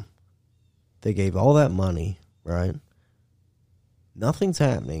problem. They gave all that money, right? Nothing's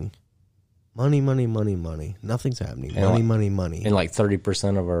happening. Money. Nothing's happening. Money. And like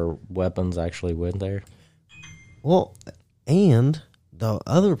 30% of our weapons actually went there. Well, and the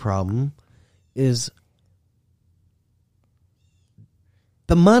other problem is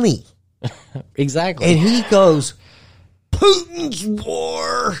the money. Exactly. And he goes, Putin's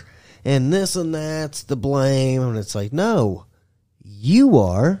war, and this and that's the blame. And it's like, no, you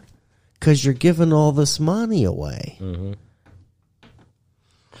are, because you're giving all this money away. Mm-hmm.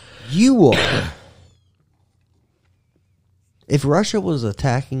 You are. If Russia was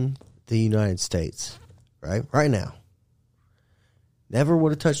attacking the United States, right now, never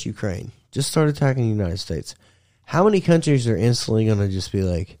would have touched Ukraine, just started attacking the United States, how many countries are instantly going to just be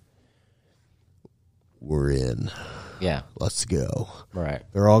like, we're in. Yeah. Let's go. Right.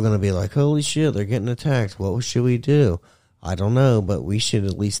 They're all going to be like, holy shit, they're getting attacked. What should we do? I don't know, but we should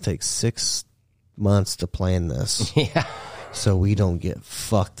at least take 6 months to plan this. Yeah. So we don't get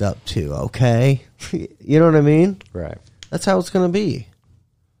fucked up too, okay? You know what I mean? Right. That's how it's going to be.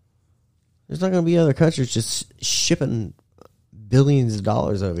 There's not going to be other countries just shipping billions of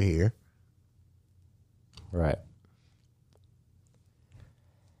dollars over here. Right.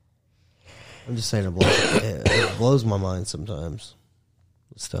 I'm just saying it blows my mind sometimes,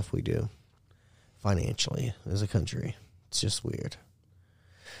 the stuff we do financially as a country. It's just weird.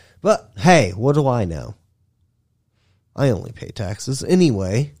 But, hey, what do I know? I only pay taxes.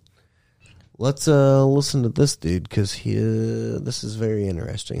 Anyway, let's listen to this dude, because this is very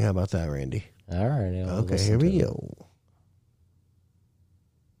interesting. How about that, Randy? All right. Okay, here we go.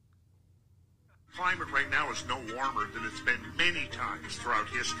 Climate right now is no warmer than it's been many times throughout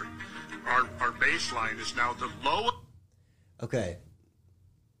history. Our baseline is now the lowest. Okay.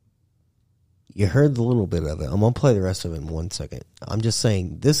 You heard the little bit of it. I'm going to play the rest of it in 1 second. I'm just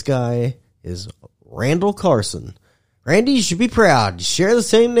saying, this guy is Randall Carson. Randy, you should be proud. You share the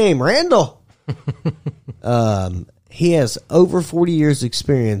same name, Randall. He has over 40 years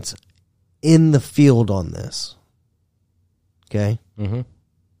experience in the field on this. Okay? Mm-hmm.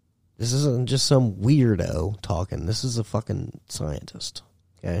 This isn't just some weirdo talking. This is a fucking scientist.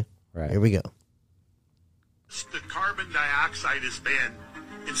 Okay? Right. Here we go. The carbon dioxide has been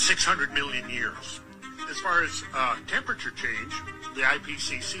in 600 million years. As far as temperature change, the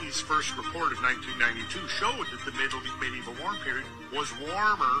IPCC's first report of 1992 showed that the medieval warm period was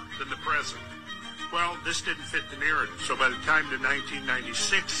warmer than the present. Well, this didn't fit the narrative. So by the time the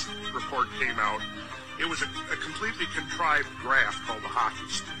 1996 report came out, it was a completely contrived graph called the hockey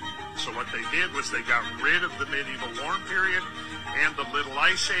stick. So what they did was they got rid of the medieval warm period and the Little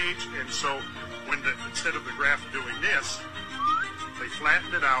Ice Age, and so instead of the graph doing this, they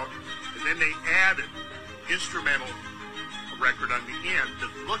flattened it out, and then they added instrumental record on the end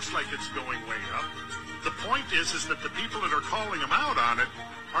that looks like it's going way up. The point is that the people that are calling them out on it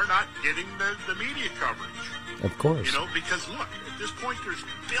are not getting the media coverage. Of course. You know, because look, at this point there's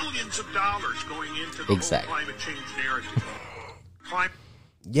billions of dollars going into the whole climate change narrative.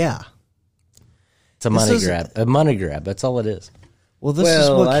 Yeah. It's a money grab. A money grab. That's all it is. Well, this is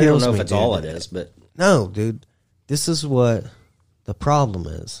what kills me. I don't know if it's dude. all it is, but no, dude. This is what the problem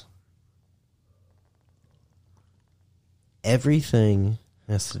is. Everything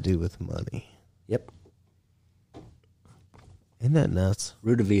has to do with money. Yep. Isn't that nuts?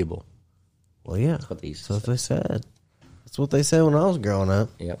 Root of evil. Well, yeah. That's what they used to That's what they said. That's what they said when I was growing up.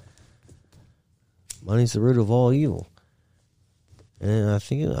 Yep. Money's the root of all evil. And I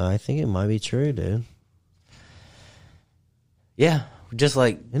think it might be true, dude. Yeah. Just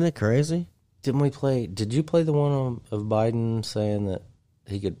like, isn't it crazy? Did you play the one of Biden saying that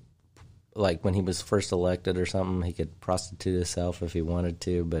he could, like when he was first elected or something, he could prostitute himself if he wanted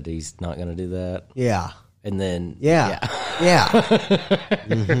to, but he's not going to do that? Yeah. And then, yeah.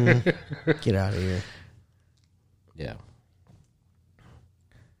 Mm-hmm. Get out of here. Yeah.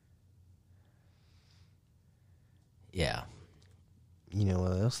 Yeah. You know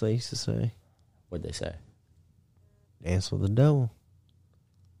what else they used to say? What'd they say? Dance with the devil.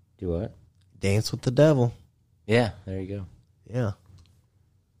 Do what? Dance with the devil. Yeah, there you go. Yeah.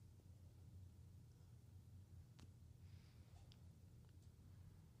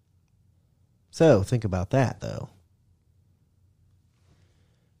 So, think about that, though.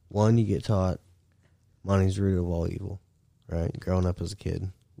 One, you get taught money's the root of all evil, right? Growing up as a kid.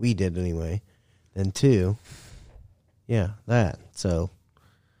 We did anyway. Then two, yeah, that. So,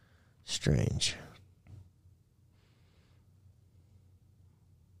 strange.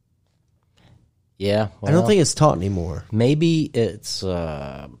 Yeah. Well, I don't think it's taught anymore. Maybe it's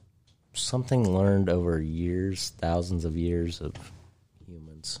something learned over years, thousands of years of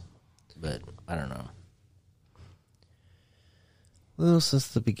humans. But I don't know. Well, since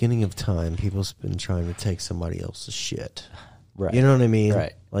the beginning of time, people's been trying to take somebody else's shit. Right. You know what I mean?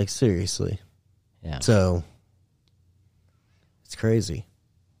 Right. Like, seriously. Yeah. So, it's crazy.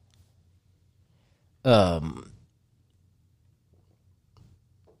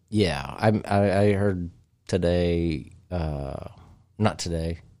 Yeah, I heard today, not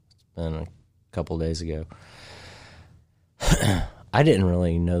today, it's been a couple days ago. I didn't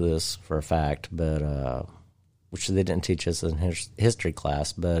really know this for a fact, but which they didn't teach us in history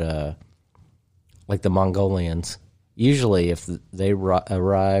class, but like the Mongolians, usually if they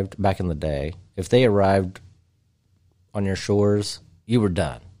arrived back in the day, if they arrived on your shores, you were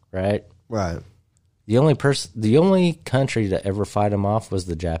done, right? Right. The only country to ever fight them off was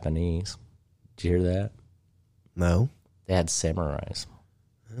the Japanese. Did you hear that? No. They had samurais.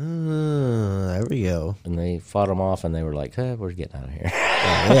 There we go. And they fought them off, and they were like, we're getting out of here.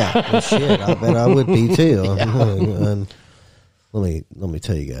 Yeah. Well, shit, I bet I would be too. And let me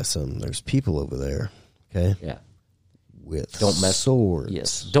tell you guys something. There's people over there, okay? Yeah. With swords.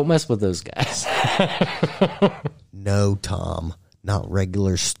 Yes. Don't mess with those guys. No, Tom. Not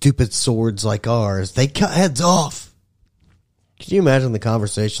regular stupid swords like ours. They cut heads off. Can you imagine the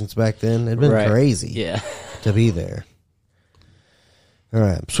conversations back then? It'd been crazy. Yeah. To be there. All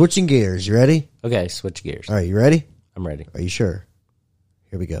right. I'm switching gears. You ready? Okay, switch gears. All right. You ready? I'm ready. Are you sure?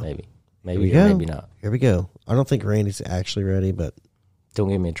 Here we go. Maybe. Here we Maybe go. or maybe not. Here we go. I don't think Randy's actually ready, but Don't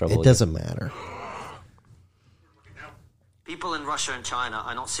get me in trouble. it doesn't matter. People in Russia and China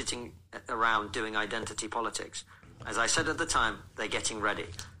are not sitting around doing identity politics. As I said at the time, they're getting ready.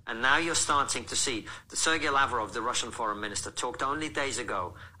 And now you're starting to see that Sergei Lavrov, the Russian foreign minister, talked only days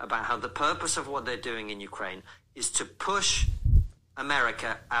ago about how the purpose of what they're doing in Ukraine is to push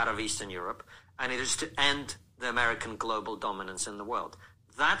America out of Eastern Europe, and it is to end the American global dominance in the world.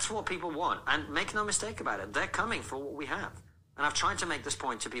 That's what people want. And make no mistake about it, they're coming for what we have. And I've tried to make this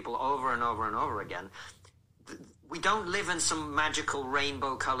point to people over and over and over again. We don't live in some magical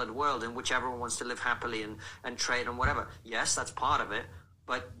rainbow-colored world in which everyone wants to live happily and trade and whatever. Yes, that's part of it.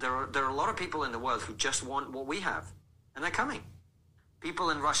 But there are a lot of people in the world who just want what we have. And they're coming. People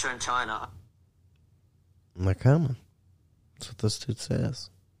in Russia and China. And they're coming. That's what this dude says.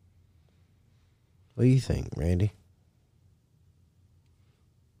 What do you think, Randy?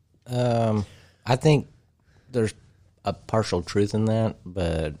 I think there's a partial truth in that,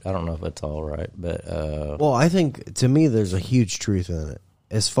 but I don't know if it's all right. But Well, I think, to me, there's a huge truth in it.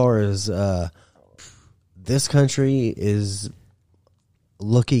 As far as this country is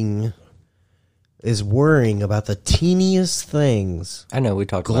worrying about the teeniest things I know we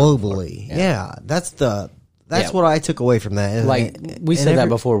talked globally. about it before. Yeah, that's Yeah. what I took away from that. Like we And said that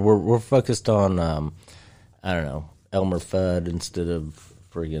before. We're focused on I don't know, Elmer Fudd instead of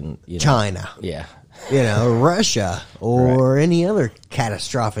friggin' China, Yeah, Russia, or any other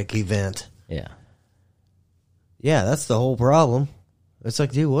catastrophic event. yeah. Yeah, that's the whole problem. It's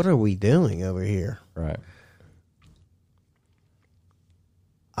like, dude, what are we doing over here? Right.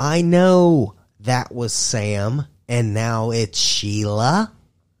 I know that was Sam, and now it's Sheila.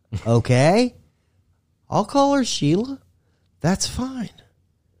 Okay? I'll call her Sheila. That's fine.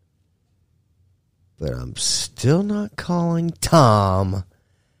 But I'm still not calling Tom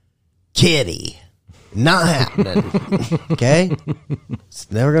Kitty. Not happening. Okay? It's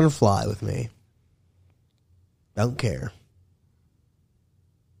never going to fly with me. Don't care.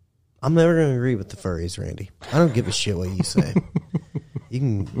 I'm never going to agree with the furries, Randy. I don't give a shit what you say.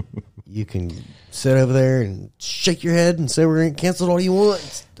 You can sit over there and shake your head and say we're going to cancel it all you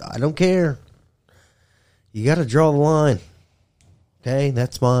want. I don't care. You got to draw the line. Okay?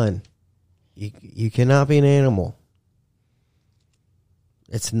 That's mine. You cannot be an animal.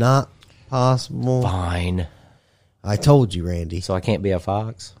 It's not possible. Fine. I told you, Randy. So I can't be a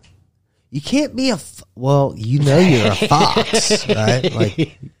fox? You can't be well, you're a fox, right?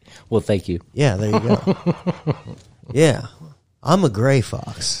 Like, Well, thank you. yeah, there you go. Yeah. I'm a gray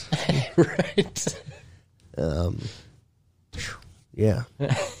fox. Right. Yeah.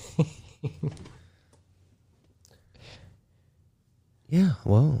 Yeah,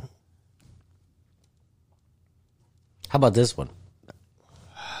 well. How about this one?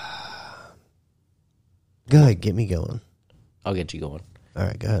 Go ahead, get me going. I'll get you going. All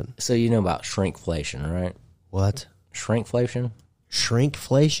right, go ahead. So you know about shrinkflation, right? What? Shrinkflation?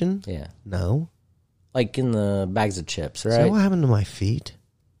 Shrinkflation? Yeah. No. Like in the bags of chips, Is right? that what happened to my feet?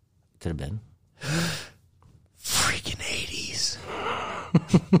 Could have been. Freaking 80s.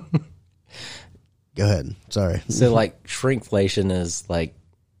 Go ahead. Sorry. So like shrinkflation is like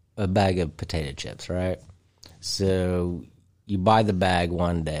a bag of potato chips, right? So you buy the bag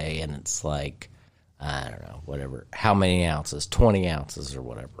one day and it's like, I don't know, whatever, how many ounces, 20 ounces or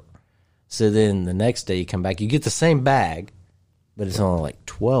whatever. So then the next day you come back, you get the same bag, but it's only like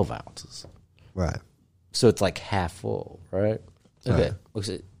 12 ounces. Right. So it's like half full, right? Okay. Looks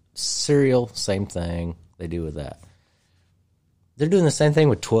at cereal, same thing they do with that. They're doing the same thing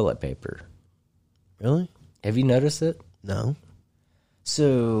with toilet paper. Really? Have you noticed it? No.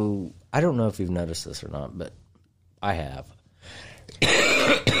 So I don't know if you've noticed this or not, but I have.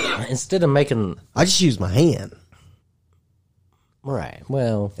 Instead of making I just use my hand. right,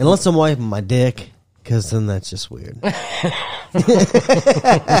 well, Unless I'm wiping my dick, because then that's just weird.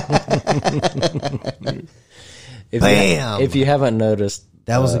 Bam! If you haven't noticed,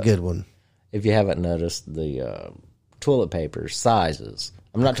 That was a good one. if you haven't noticed the toilet paper sizes,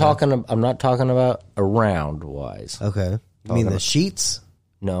 I'm not talking about around wise. Okay. You mean the sheets?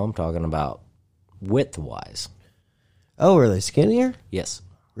 No, I'm talking about width wise. Oh, are they skinnier? Yes,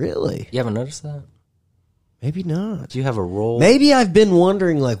 Really? you haven't noticed that? Maybe not. Do you have a roll? Maybe I've been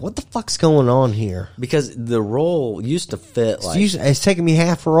wondering, like, what the fuck's going on here? Because the roll used to fit like. It's taking me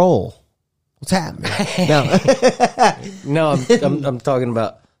half a roll. What's happening? No. No, I'm talking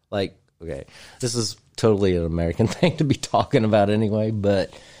about like, okay, this is totally an American thing to be talking about anyway,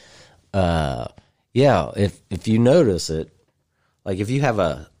 but yeah, if you notice it, like if you have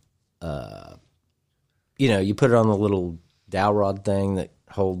you put it on the little dowel rod thing that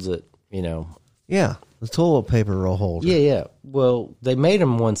holds it, Yeah, the toilet paper roll holder. Yeah. Well, they made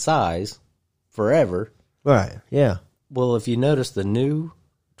them one size forever. Right, yeah. Well, if you notice the new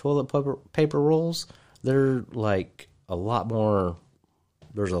toilet paper rolls, they're like a lot more.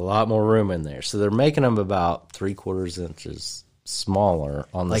 There's a lot more room in there, so they're making them about 3/4 inches smaller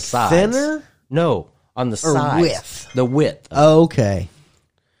on the Like sides. thinner? No, on the sides. width? The width. Oh, okay.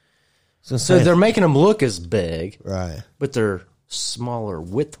 So they're making them look as big, right. but they're smaller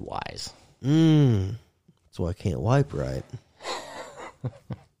width-wise. That's why I can't wipe right.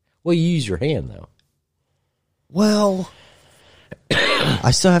 Well, you use your hand though. Well,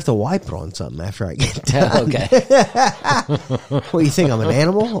 I still have to wipe it on something after I get done. Okay. What, you think I'm an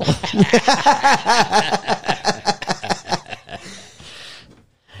animal?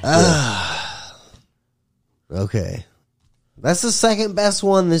 Okay. That's the second best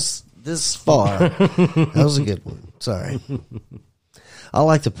one this far. That was a good one. Sorry. I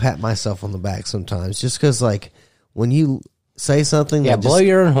like to pat myself on the back sometimes just because, like, when you say something... Yeah, blow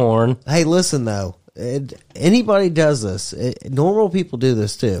your own horn. Hey, listen, though. Anybody does this. Normal people do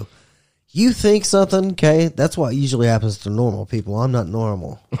this, too. You think something, okay? That's what usually happens to normal people. I'm not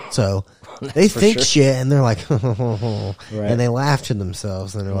normal. So they think shit, and they're like, right. And they laugh to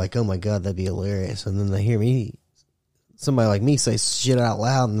themselves, and they're like, oh, my God, that'd be hilarious. And then they hear me, somebody like me, say shit out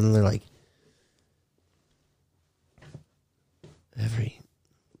loud, and then they're like, everybody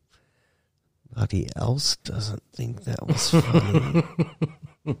else doesn't think that was funny.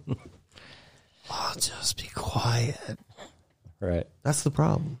 I'll just be quiet. Right. That's the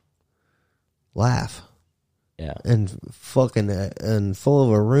problem. Laugh. Yeah. And fucking and full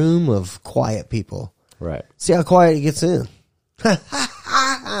of a room of quiet people. Right. See how quiet it gets in.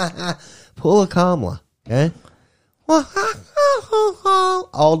 Pull a Kamala, okay?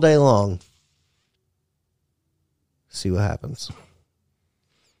 All day long. See what happens.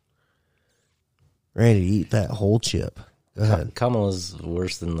 Randy, eat that whole chip. Go ahead. Kamala's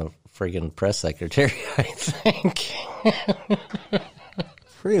worse than the freaking press secretary, I think.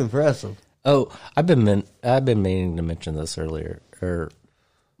 Pretty impressive. Oh, I've been meaning to mention this earlier or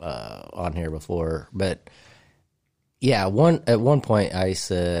on here before, but yeah, at one point I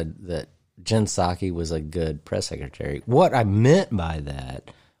said that Jen Psaki was a good press secretary. What I meant by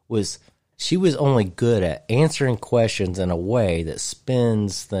that was she was only good at answering questions in a way that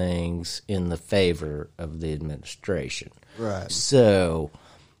spins things in the favor of the administration. Right. So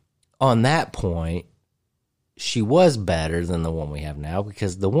on that point, she was better than the one we have now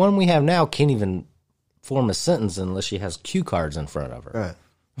because the one we have now can't even form a sentence unless she has cue cards in front of her.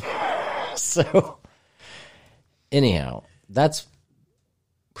 Right. So, anyhow, that's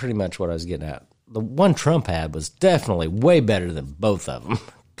pretty much what I was getting at. The one Trump had was definitely way better than both of them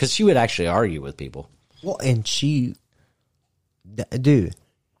because she would actually argue with people. Well, and she, dude,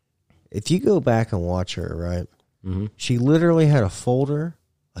 if you go back and watch her, right, she literally had a folder,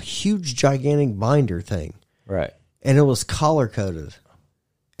 a huge, gigantic binder thing. Right. And it was color coded.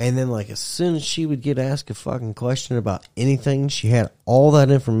 And then, like, as soon as she would get asked a fucking question about anything, she had all that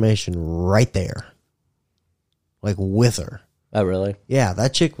information right there. Like, with her. Oh, really? Yeah,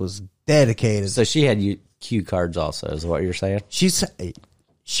 that chick was dedicated. So she had cue cards also, is what you're saying? She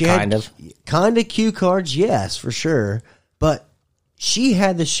Kind had of. Kind of cue cards, yes, for sure. But she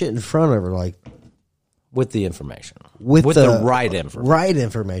had the shit in front of her, like, With the information. with the right information. Right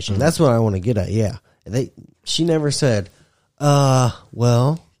information. That's what I want to get at, yeah. She never said,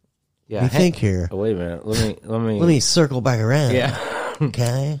 well, Yeah. you think here. Oh, wait a minute. Let Let me circle back around. Yeah.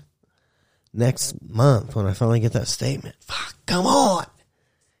 Okay. Next month when I finally get that statement. Fuck, come on.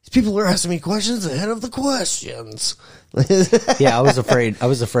 These people are asking me questions ahead of the questions. Yeah, I was afraid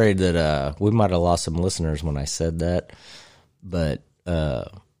that we might have lost some listeners when I said that. But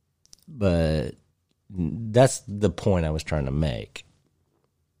that's the point I was trying to make.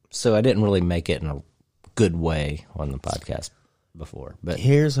 So I didn't really make it in a good way on the podcast before. But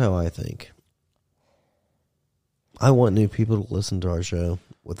Here's how I think. I want new people to listen to our show,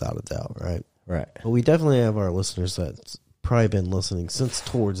 without a doubt, right? right. But we definitely have our listeners that's probably been listening since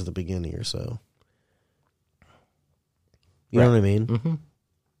towards the beginning or so. You know what I mean? Mm-hmm.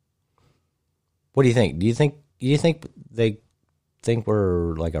 What do you think? Do you think they think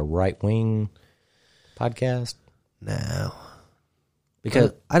we're like a right-wing podcast? No.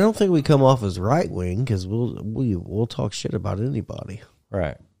 Because I don't think we come off as right wing because we'll talk shit about anybody.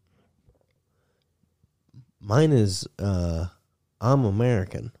 right. Mine is I'm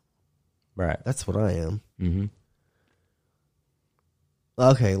American. Right. That's what I am. Mm-hmm.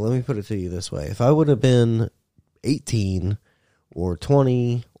 Okay, let me put it to you this way. If I would have been 18 or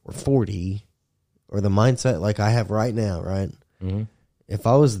 20 or 40 or the mindset like I have right now, right? Mm-hmm. If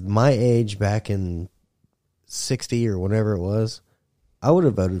I was my age back in 60 or whatever it was, I would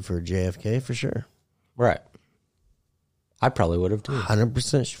have voted for JFK for sure. Right. I probably would have too.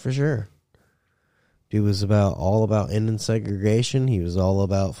 100% for sure. Dude was all about ending segregation. He was all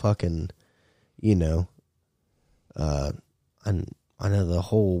about fucking, I know the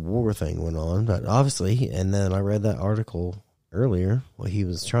whole war thing went on, but obviously, and then I read that article earlier, what he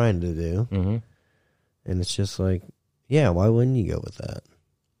was trying to do. Mm-hmm. And it's just like, yeah, why wouldn't you go with that?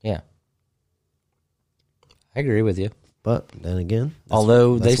 Yeah. I agree with you. But then again,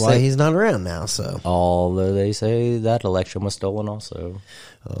 Although that's they why say he's not around now, so. Although they say that election was stolen also.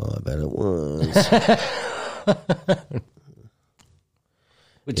 Oh, I bet it was.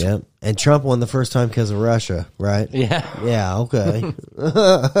 Yep. And Trump won the first time because of Russia, right? Yeah. Yeah, okay.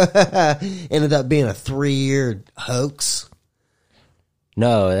 Ended up being a 3-year hoax.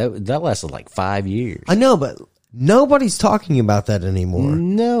 No, that lasted like 5 years. I know, but nobody's talking about that anymore.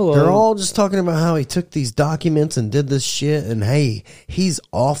 No. They're all just talking about how he took these documents and did this shit, and hey, he's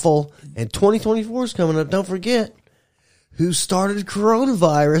awful. And 2024 is coming up. Don't forget who started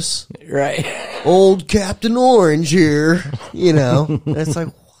coronavirus. Right. Old Captain Orange here. You know, and it's like,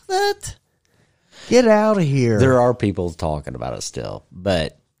 what? Get out of here. There are people talking about it still,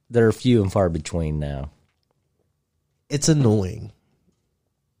 but they're few and far between now. It's annoying.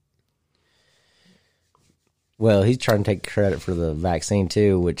 Well, he's trying to take credit for the vaccine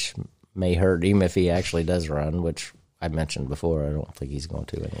too, which may hurt, even if he actually does run, which I mentioned before. I don't think he's going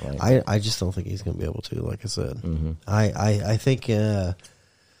to anyway. I just don't think he's going to be able to, like I said. Mm-hmm. I think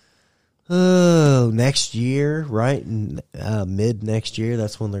next year, right? Mid next year,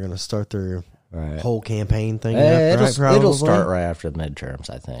 that's when they're going to start their whole campaign thing. It'll start right after the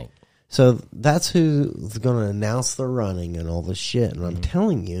midterms, I think. So that's who's going to announce the running and all this shit. And I'm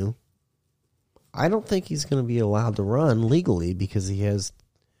telling you, I don't think he's going to be allowed to run legally because he's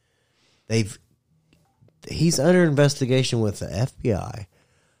under investigation with the FBI,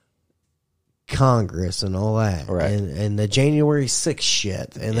 Congress, and all that, right. and the January 6th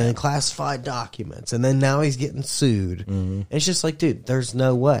shit, and then classified documents, and then now he's getting sued. Mm-hmm. It's just like, dude, there's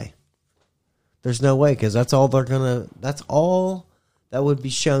no way. There's no way, because that's all that would be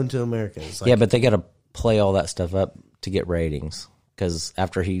shown to Americans. Like, yeah, but they got to play all that stuff up to get ratings. Because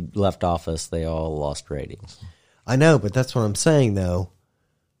after he left office, they all lost ratings. I know, but that's what I'm saying, though.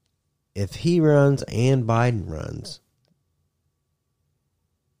 If he runs and Biden runs,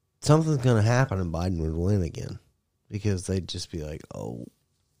 something's going to happen and Biden would win again. Because they'd just be like, oh,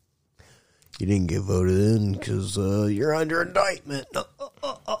 you didn't get voted in because you're under indictment.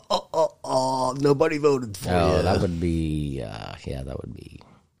 Nobody voted for you. Oh, that would be, that would be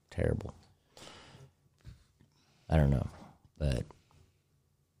terrible. I don't know, but...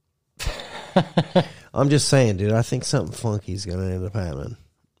 I'm just saying, dude, I think something funky is going to end up happening.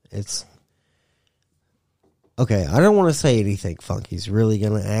 It's okay. I don't want to say anything funky is really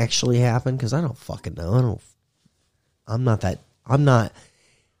going to actually happen because I don't fucking know. I'm not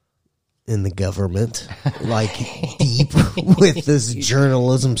in the government like deep with this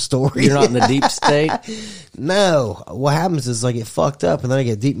journalism story. You're not in the deep state? No. What happens is I get fucked up and then I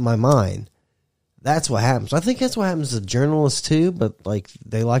get deep in my mind. That's what happens. I think that's what happens to journalists too, but like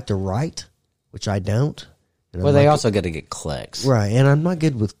they like to write, which I don't. Well, they also got to get clicks. Right, and I'm not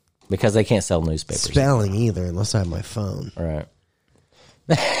good with because they can't sell newspapers. Spelling either, unless I have my phone. Right.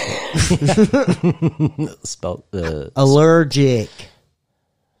 Allergic.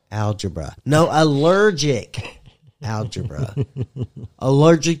 Algebra. No, allergic. Algebra.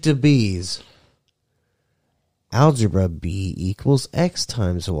 Allergic to bees. Algebra B equals X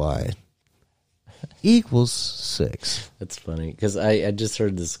times Y equals 6. That's funny because I just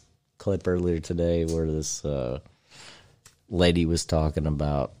heard this clip earlier today where this lady was talking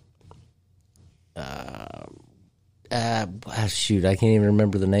about shoot, I can't even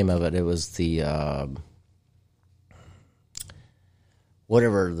remember the name of it. It was the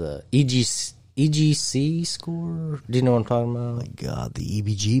whatever the EGC score. Do you know what I'm talking about? Oh my God, the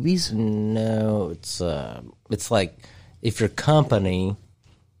EBGBs? No, it's like if your company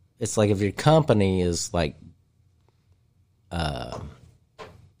is like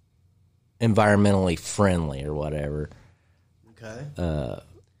environmentally friendly or whatever. Okay.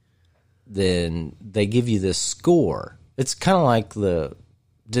 Then they give you this score. It's kind of like the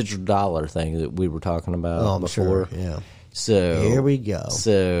digital dollar thing that we were talking about before. Sure, yeah. So here we go.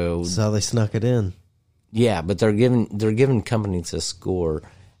 So this is how they snuck it in. Yeah, but they're giving companies a score,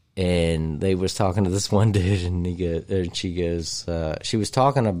 and they was talking to this one dude, and she was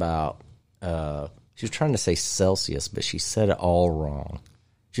talking about she was trying to say Celsius, but she said it all wrong.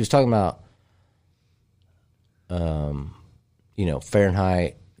 She was talking about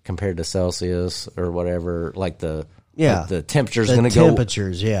Fahrenheit compared to Celsius or whatever, like the temperature's going to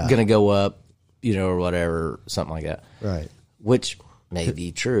go up, or whatever, something like that. Right. Which may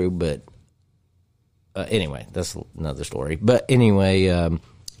be true, but anyway, that's another story. But anyway,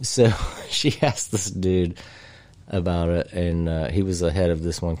 so she asked this dude about it, and he was the head of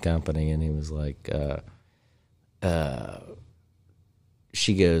this one company, and he was like,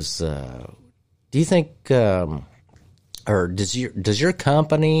 she goes, do you think, or does your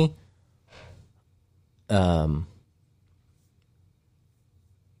company,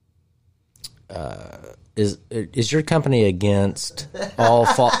 is your company against all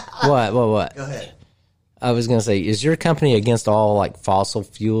what? Go ahead. I was going to say, is your company against all like fossil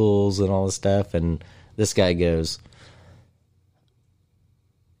fuels and all this stuff? And this guy goes,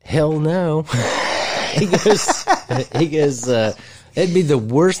 hell no. he goes, it'd be the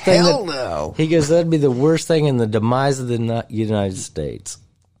worst thing. Hell no. He goes, that'd be the worst thing in the demise of the United States.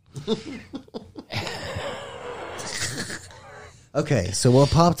 Okay, so what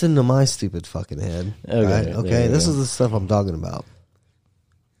popped into my stupid fucking head? Okay, right? there Okay, you this go. is the stuff I'm talking about.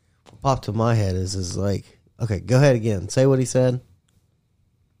 What popped in my head is like, okay, go ahead again. Say what he said.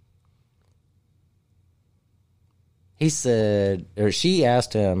 He said, or she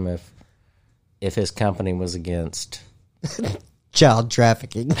asked him if his company was against. Child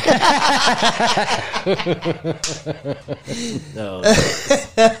trafficking. No.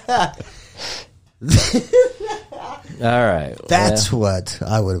 All right. That's what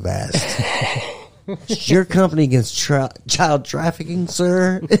I would have asked. Is your company against child trafficking,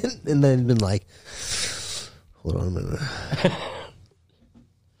 sir? And then been like, hold on a minute.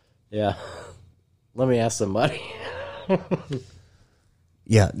 Yeah. Let me ask somebody.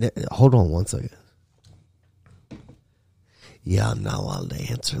 Yeah, hold on one second. Yeah, I'm not allowed to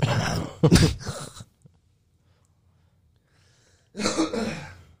answer that.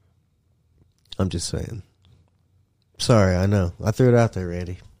 I'm just saying. Sorry, I know. I threw it out there,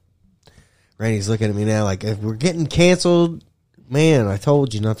 Randy. Randy's looking at me now like, if we're getting canceled, man, I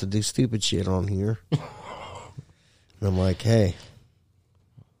told you not to do stupid shit on here. And I'm like, hey,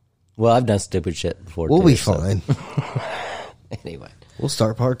 Well, I've done stupid shit before. we'll too, be so- fine. Anyway. We'll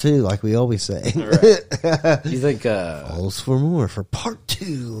start part 2, like we always say. You think, Calls for more for part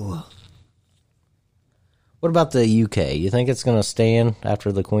 2. what about the UK? You think it's going to stand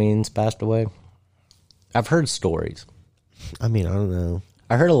after the Queen's passed away? I've heard stories. I mean, I don't know.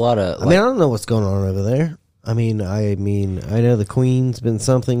 I heard a lot of. I mean, I don't know what's going on over there. I mean, I know the Queen's been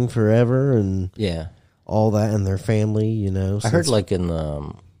something forever and yeah. all that, and their family, you know. I heard since- like in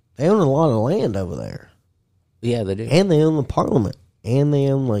they own a lot of land over there, yeah, they do. and they own the Parliament, and they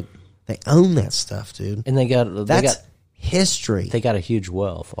own they own that stuff, dude. And they got That's history. they got a huge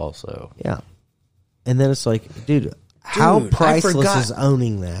wealth also. Yeah, and then it's like, dude, how Dude, I priceless forgot. is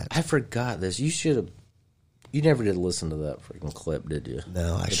owning that? I forgot this. You should have. You never did listen to that freaking clip, did you?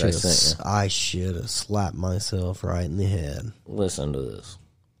 No, I That should sent you? I should have slapped myself right in the head. Listen to this.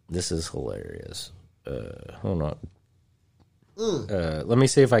 This is hilarious. Hold on. Let me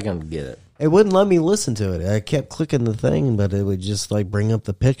see if I can get it. It wouldn't let me listen to it. I kept clicking the thing, but it would just like bring up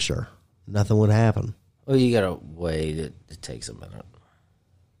the picture. Nothing would happen. Oh, you gotta wait. It takes a minute.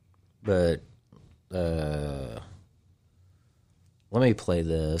 But let me play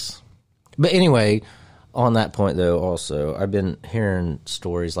this. But anyway, on that point though, also I've been hearing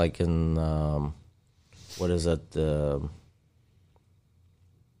stories like in what is it?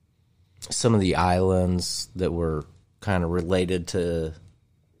 Some of the islands that were kind of related to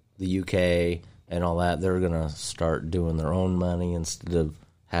the UK and all that. They're gonna start doing their own money instead of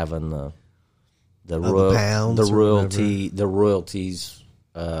having the pounds or royalties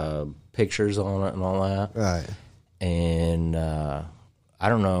pictures on it and all that. Right. And I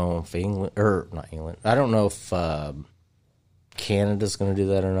don't know if England or not England. I don't know if Canada's going to do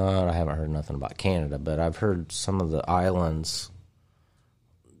that or not. I haven't heard nothing about Canada, but I've heard some of the islands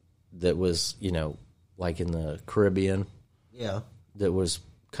that was, like in the Caribbean, Yeah. that was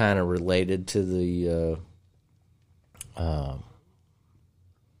kind of related to the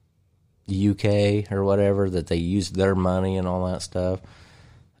UK or whatever, that they used their money and all that stuff.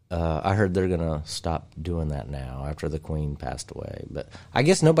 I heard they're going to stop doing that now after the Queen passed away. But I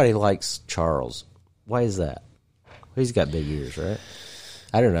guess nobody likes Charles. Why is that? He's got big ears, right?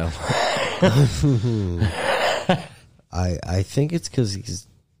 I don't know. I think it's because he's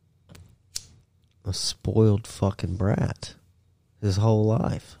a spoiled fucking brat his whole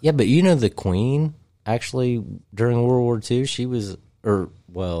life. Yeah, but the Queen, actually, during World War II, she was,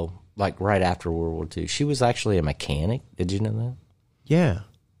 like right after World War II, she was actually a mechanic. Did you know that? Yeah.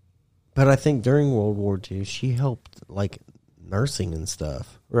 But I think during World War II, she helped, like, nursing and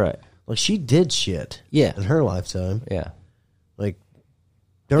stuff. Right. Like, she did shit. Yeah. In her lifetime. Yeah. Like,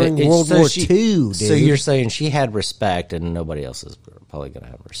 during It- World so War she- II, dude. So you're saying she had respect and nobody else is probably going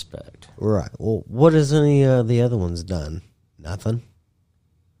to have respect. Right. Well, what has any of the other ones done? Nothing.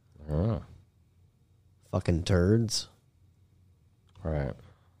 Oh, Fucking turds. right.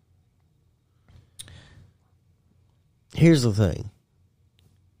 Here's the thing.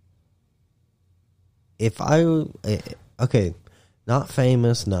 If okay, not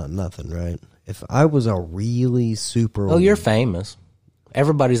famous, not nothing, right? If I was a really super... Oh, you're famous.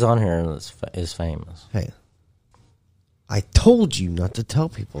 Everybody's on here is famous. Hey, I told you not to tell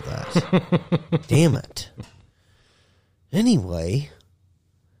people that. Damn it. Anyway,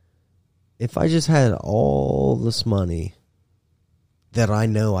 if I just had all this money that I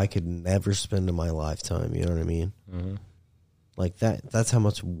know I could never spend in my lifetime, you know what I mean? Mm-hmm. Like that's how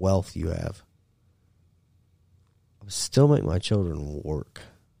much wealth you have. I would still make my children work.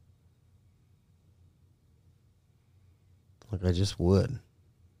 Like I just would.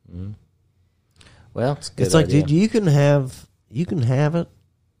 Mm-hmm. Well, it's a good It's like, idea. dude, you can have it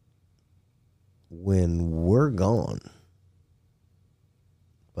when we're gone.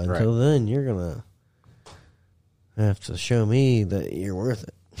 But until then, you're gonna have to show me that you're worth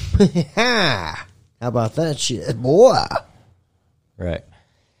it. How about that shit, boy? Right.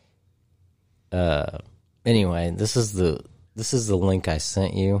 Anyway, this is the link I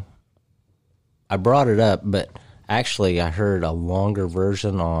sent you. I brought it up, but actually I heard a longer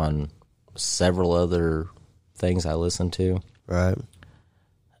version on several other things I listen to. Right.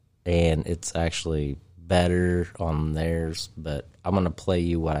 And it's actually better on theirs, but I'm going to play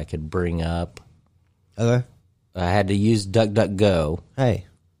you what I could bring up. Okay. I had to use DuckDuckGo Hey,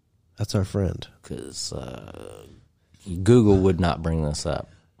 that's our friend. because Google would not bring this up.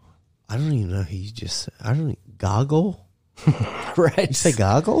 I don't even know who you just said. I don't even, Goggle? Right. You say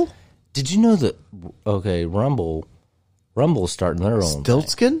Goggle? Did you know that, okay, Rumble's starting their own thing.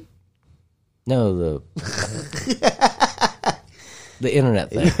 Stiltskin? No, the internet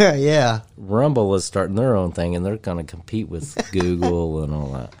thing. Yeah. Rumble is starting their own thing, and they're going to compete with Google and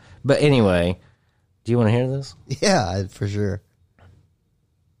all that. But anyway, do you want to hear this? Yeah, for sure.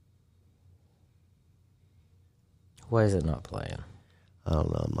 Why is it not playing? I don't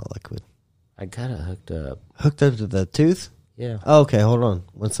know. I'm not liquid. I got it hooked up. Hooked up to the tooth? Yeah. Oh, okay, hold on.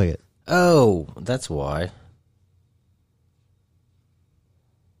 1 second. Oh, that's why.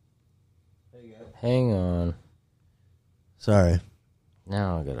 Hang on. Sorry.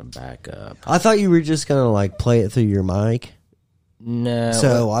 Now I got to back up. I thought you were just going to, like, play it through your mic. No.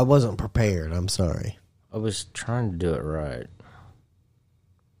 So I wasn't prepared. I'm sorry. I was trying to do it right.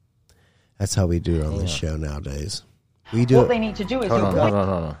 That's how we do it on this show nowadays. We do What it. they need to do is Hold you on, point hold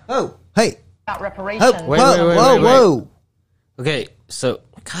on. Oh, hey. out reparations. Oh, Wait, whoa, wait, whoa, wait, wait. whoa. Okay, so,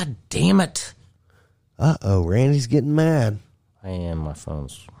 God damn it. Uh-oh, Randy's getting mad. I am, my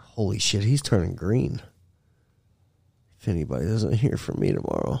phone's... Holy shit, he's turning green. If anybody doesn't hear from me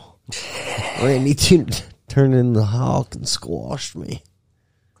tomorrow. Randy turned in the hawk and squashed me.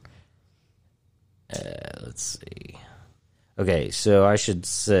 Let's see. Okay, so I should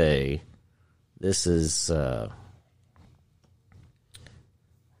say this is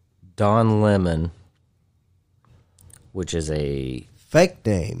Don Lemon, which is a... Fake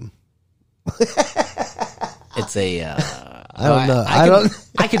name. It's a... I don't know.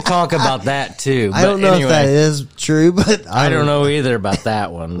 I could talk about that too. I don't know anyway, if that is true, but I don't know either about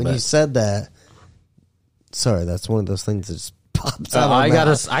that one. When but, you said that, sorry, that's one of those things that just pops out. I got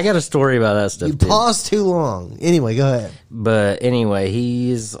a story about that stuff. You too. paused too long. Anyway, go ahead. But anyway,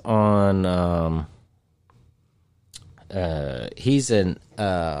 he's on. He's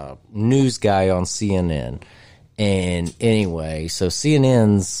a news guy on CNN, and anyway, so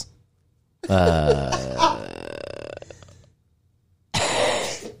CNN's.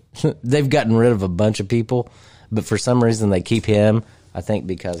 They've gotten rid of a bunch of people, but for some reason they keep him. I think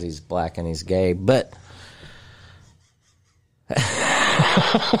because he's black and he's gay. But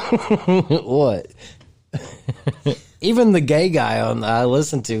what? Even the gay guy I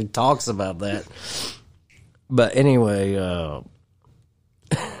listen to talks about that. But anyway,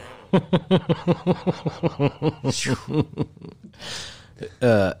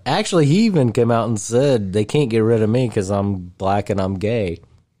 actually, he even came out and said they can't get rid of me because I'm black and I'm gay.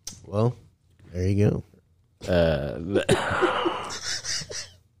 Well, there you go.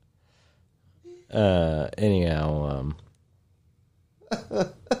 Anyhow,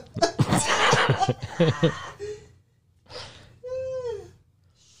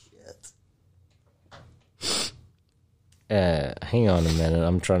 hang on a minute.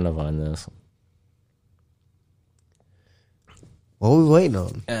 I'm trying to find this. What are we waiting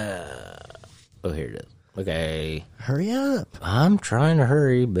on? Oh, here it is. Okay. Hurry up. I'm trying to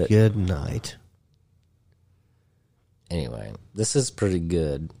hurry, but Good night. anyway, this is pretty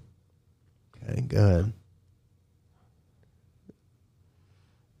good. Okay, go ahead.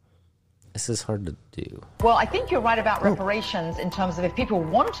 This is hard to do. Well, I think you're right about reparations in terms of if people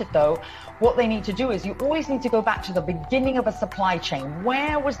want it, though, what they need to do is you always need to go back to the beginning of a supply chain.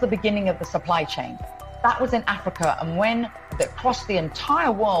 Where was the beginning of the supply chain? That was in Africa, and when across the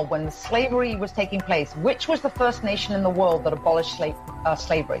entire world, when slavery was taking place, which was the first nation in the world that abolished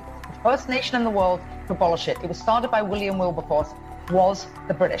slavery? Of first nation in the world to abolish it. It was started by William Wilberforce, was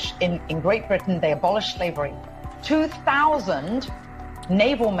the British. In Great Britain, they abolished slavery. 2,000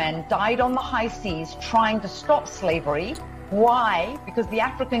 naval men died on the high seas trying to stop slavery. Why? Because the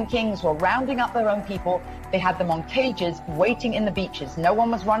African kings were rounding up their own people. They had them on cages waiting in the beaches. No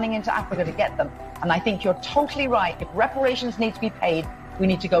one was running into Africa to get them. And I think you're totally right. If reparations need to be paid, we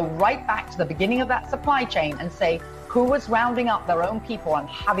need to go right back to the beginning of that supply chain and say who was rounding up their own people and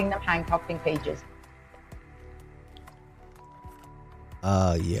having them handcuffed in cages.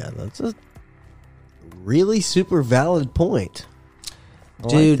 Yeah, that's a really super valid point.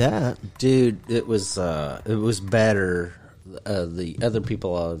 Dude, that. it was better. The other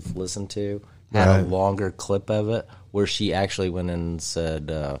people I've listened to had a longer clip of it where she actually went in and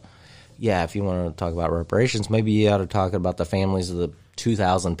said, yeah, if you want to talk about reparations, maybe you ought to talk about the families of the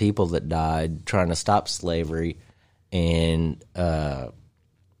 2,000 people that died trying to stop slavery. And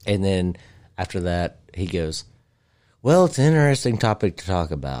then after that, he goes, well, it's an interesting topic to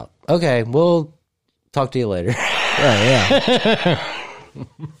talk about. Okay, we'll talk to you later. Yeah.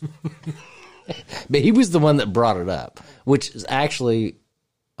 But he was the one that brought it up, which is actually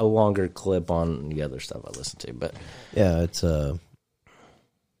a longer clip on the other stuff I listened to. But Yeah,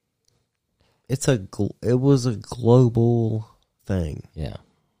 it was a global thing. yeah.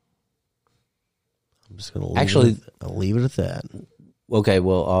 I'm just gonna I'll leave it at that. Okay,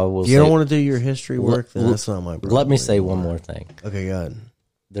 well, I will If say, you don't want to do your history work, then that's not my problem. let me say one more thing. Okay, go ahead.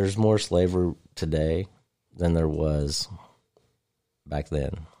 There's more slavery today than there was back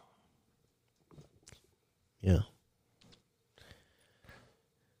then. Yeah.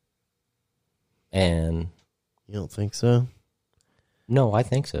 And You don't think so? no, I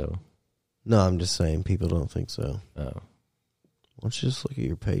think so. No, I'm just saying people don't think so. Oh. Why don't you just look at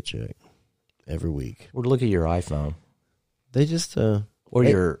your paycheck every week? Or look at your iPhone. They just Or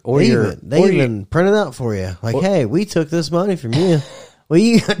they even print it out for you. Like, hey, we took this money from you. What are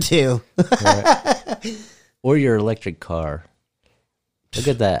you gonna do? or your electric car. Look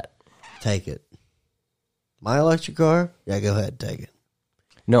at that. Take it. My electric car? Yeah, go ahead, take it.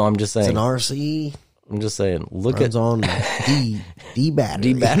 No, I'm just It's saying. an RC. I'm just saying. Look Runs at on D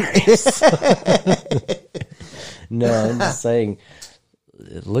battery. D batteries. No, I'm just saying.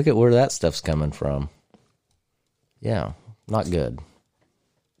 Look at where that stuff's coming from. Yeah, not good.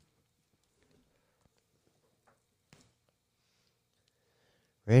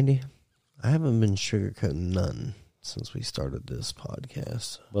 Randy, I haven't been sugarcoating none since we started this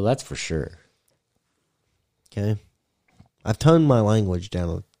podcast. Well, that's for sure. Okay, I've toned my language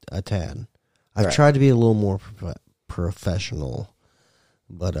down a tad. I've Right. tried to be a little more professional,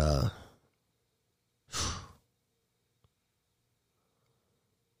 but I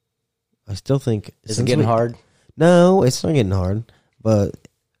still think Is it getting hard? No, it's not getting hard. But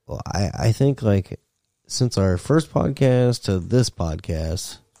I think like since our first podcast to this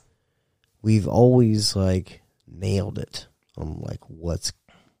podcast, we've always like nailed it. I'm like, what's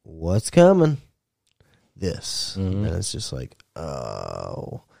coming? This, and it's just like,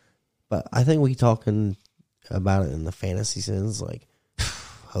 oh. But I think we talking about it in the fantasy sense, like,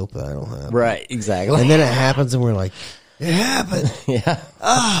 hope that I don't have Right, exactly. And then it happens, and we're like, it happened. Yeah.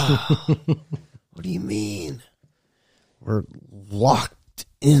 What do you mean? We're locked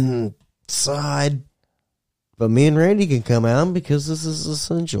inside. But me and Randy can come out because this is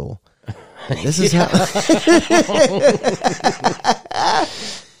essential. This is how.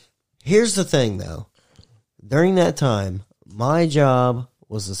 Here's the thing, though. During that time, my job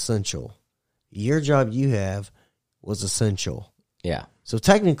was essential. Your job you have was essential. Yeah. So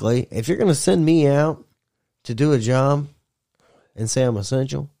technically, if you're going to send me out to do a job and say I'm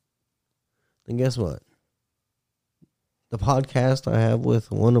essential, then guess what? The podcast I have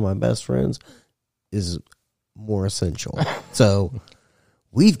with one of my best friends is more essential. So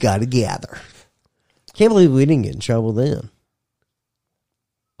we've got to gather. Can't believe we didn't get in trouble then.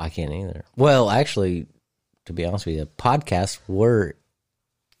 I can't either. Well, actually, to be honest with you, podcasts were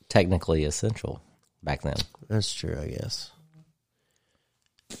technically essential back then. That's true, I guess.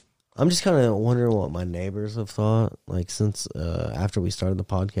 I'm just kind of wondering what my neighbors have thought, like, since after we started the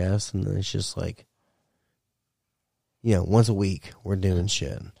podcast, and it's just like, you know, once a week we're doing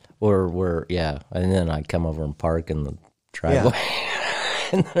shit. Or we're, yeah. And then I'd come over and park in the driveway.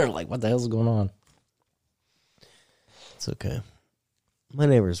 And they're like, what the hell's going on? It's okay. My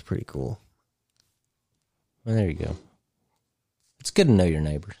neighbor's pretty cool. Well, there you go. It's good to know your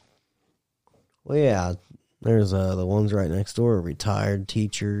neighbors. Well, yeah, there's the ones right next door, retired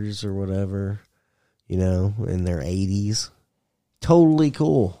teachers or whatever, you know, in their 80s. Totally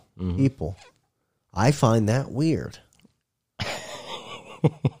cool people. I find that weird.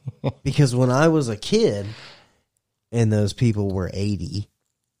 Because when I was a kid and those people were 80,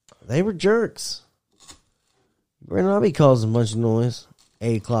 they were jerks. You better not be causing a bunch of noise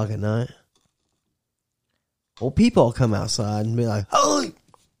 8 o'clock at night. Old people will come outside and be like, "Hey,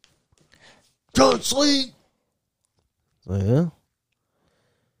 don't sleep." So, yeah.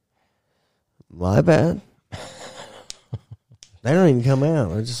 My bad. They don't even come out.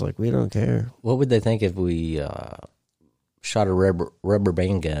 They're just like, we don't care. What would they think if we shot a rubber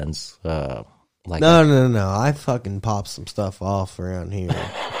band guns? No. I fucking popped some stuff off around here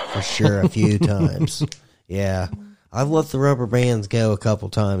for sure a few times. Yeah. I've let the rubber bands go a couple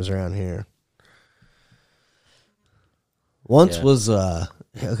times around here. Once was,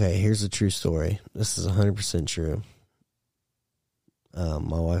 okay, here's a true story. This is 100% true.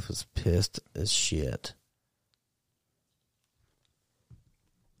 My wife was pissed as shit.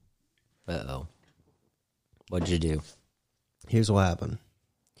 Uh-oh. What'd you do? Here's what happened.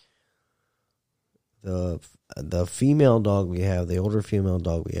 The female dog we have, the older female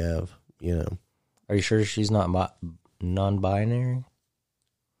dog we have, you know. Are you sure she's not non-binary?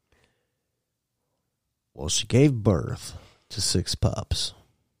 Well, she gave birth to 6 pups.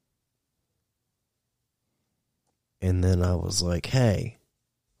 And then I was like, hey.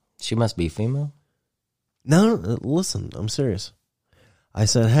 She must be female? No, listen, I'm serious. I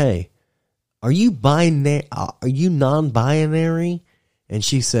said, hey, are you non-binary? And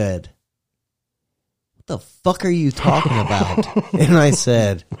she said, what the fuck are you talking about? And I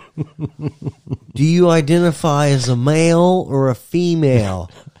said, do you identify as a male or a female?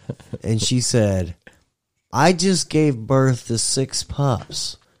 And she said, I just gave birth to 6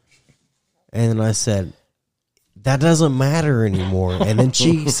 pups. And then I said, that doesn't matter anymore. And then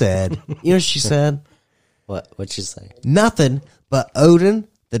she said, you know what she said? What'd she say? Nothing, but Odin,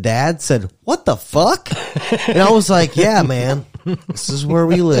 the dad, said, what the fuck? And I was like, yeah, man, this is where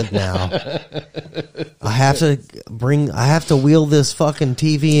we live now. I have to wheel this fucking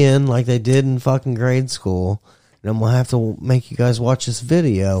TV in like they did in fucking grade school. And I'm going to have to make you guys watch this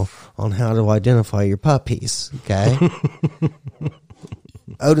video on how to identify your puppies, okay?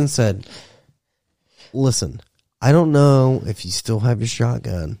 Odin said, listen, I don't know if you still have your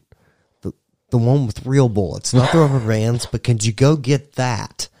shotgun. The one with real bullets, not the rubber bands, but could you go get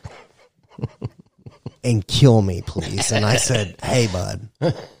that and kill me, please? And I said, hey, bud,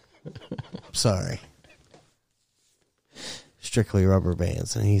 sorry. Strictly rubber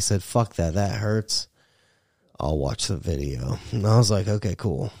bands. And he said, fuck that. That hurts. I'll watch the video. And I was like, okay,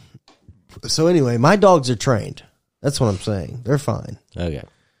 cool. So anyway, my dogs are trained. That's what I'm saying. They're fine. Okay.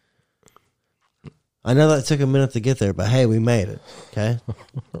 I know that took a minute to get there, but hey, we made it. Okay?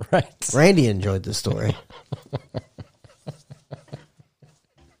 Right. Randy enjoyed the story. It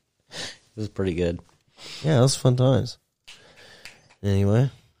was pretty good. Yeah, it was fun times.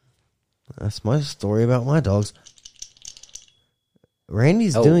 Anyway, that's my story about my dogs.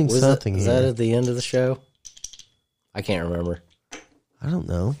 Randy's doing something here. Is that at the end of the show? I can't remember. I don't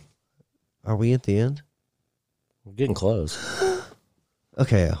know. Are we at the end? We're getting close.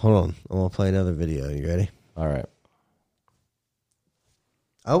 Okay, hold on. I'm going to play another video. You ready? All right.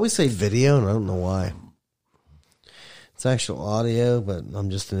 I always say video, and I don't know why. It's actual audio, but I'm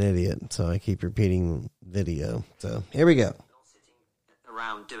just an idiot, so I keep repeating video. So, here we go.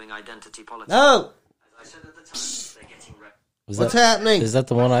 Around doing identity politics. No! As I said at the time, they're getting ready. What's happening? Is that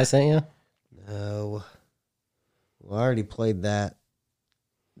the one I sent you? No. Well, I already played that.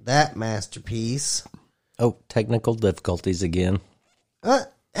 That masterpiece. Oh, technical difficulties again.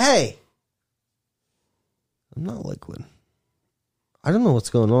 Hey. I'm not liquid. I don't know what's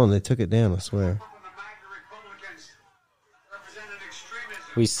going on. They took it down, I swear.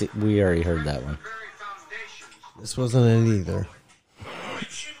 We already heard that one. This wasn't it either.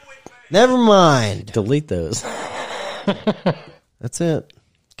 Never mind. Delete those. That's it.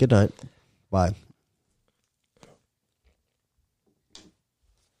 Good night. Bye.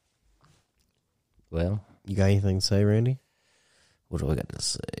 Well, you got anything to say, Randy? What do I got to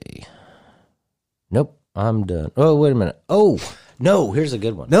say? Nope, I'm done. Oh, wait a minute. Oh, no, here's a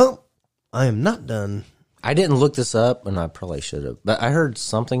good one. Nope, I am not done. I didn't look this up, and I probably should have. But I heard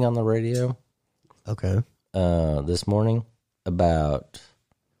something on the radio. Okay. This morning about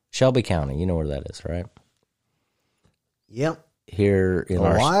Shelby County. You know where that is, right? Yep. Here in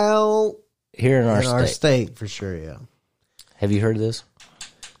our state, for sure, yeah. Have you heard this?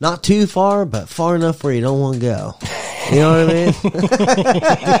 Not too far, but far enough where you don't want to go. You know what I mean?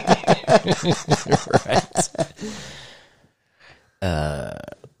 Right.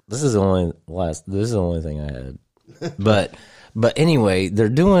 This is the only thing I had. But anyway, they're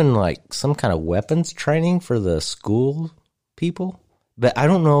doing like some kind of weapons training for the school people But I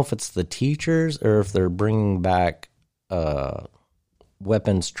don't know if it's the teachers or if they're bringing back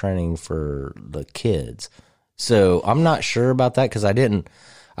weapons training for the kids. So I'm not sure about that because I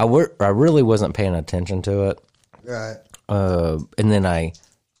really wasn't paying attention to it. Right. And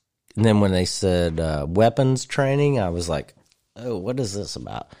then when they said weapons training, I was like, oh, what is this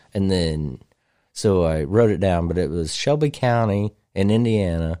about? And then so I wrote it down, but it was Shelby County in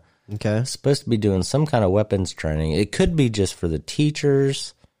Indiana. Okay. Supposed to be doing some kind of weapons training. It could be just for the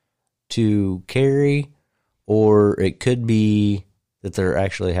teachers to carry, or it could be that they're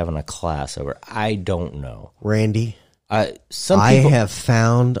actually having a class over. I don't know. Randy, I people, have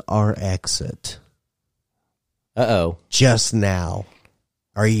found our exit. Uh-oh. Just now.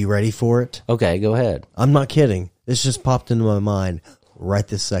 Are you ready for it? Okay, go ahead. I'm not kidding. This just popped into my mind right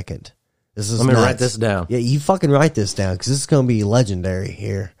this second. This is Let me nuts. write this down. Yeah, you fucking write this down because this is going to be legendary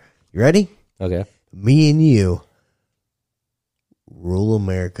here. You ready? Okay. Me and you. Rural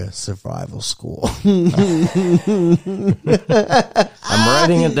America Survival School. I'm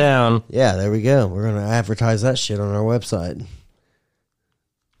writing it down. Yeah, there we go. We're going to advertise that shit on our website.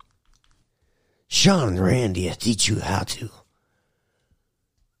 Sean and Randy will teach you how to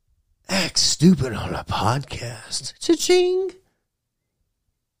act stupid on a podcast. Cha-ching.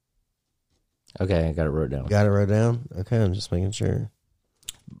 Okay, I got it wrote down. Got it wrote down? Okay, I'm just making sure.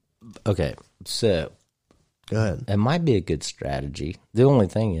 Okay, so Go ahead. it might be a good strategy. The only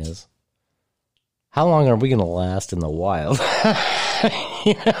thing is, how long are we going to last in the wild?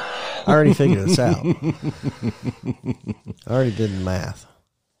 I already figured this out. I already did the math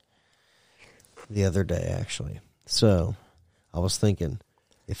the other day, actually. So I was thinking,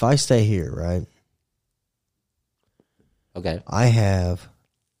 if I stay here, right, Okay. I have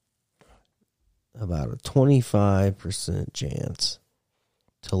about a 25% chance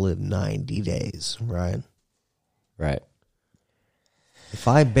to live 90 days, right? Right. If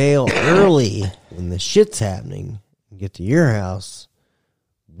I bail early when the shit's happening and get to your house,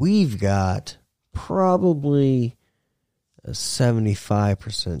 we've got probably a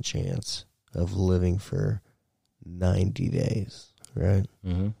 75% chance of living for 90 days, right?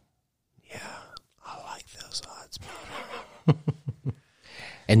 Mm-hmm. Yeah, I like those odds.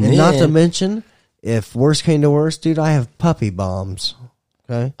 And And then, not to mention, if worse came to worse, dude, I have puppy bombs.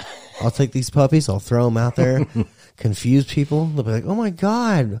 Okay? I'll take these puppies, I'll throw them out there, confuse people. They'll be like, oh my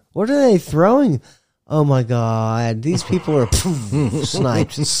God, what are they throwing? Oh my God, these people are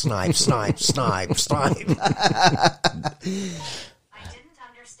snipe, snipe, snipe, snipe, snipe. I didn't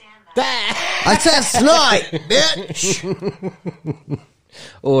understand that. I said snipe, bitch.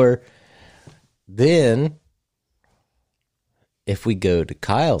 or then, if we go to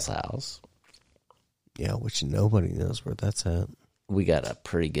Kyle's house, Yeah, which nobody knows where that's at. we got a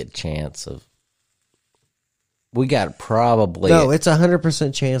pretty good chance of. We got probably No, it's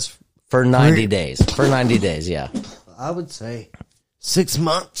 100% chance. for 90 days. For 90 days, yeah. I would say 6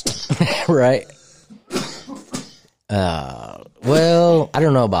 months. Right. Well, I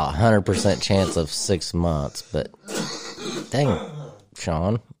don't know about 100% chance of 6 months, but dang,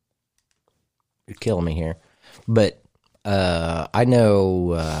 Sean, you're killing me here. But I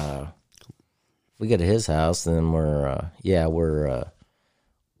know if we get to his house, then we're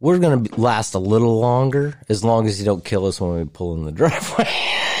gonna last a little longer, as long as you don't kill us when we pull in the driveway.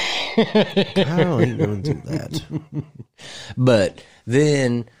 I ain't going to do that. But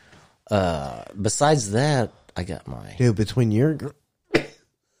then, besides that, I got my Dude, between your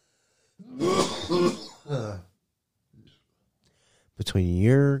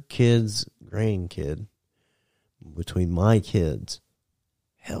kids, grandkid, between my kids,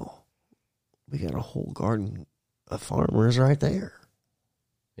 hell, we got a whole garden of farmers right there.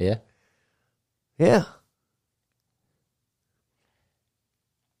 yeah. Yeah.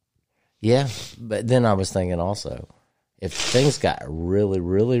 Yeah, but then I was thinking also, if things got really,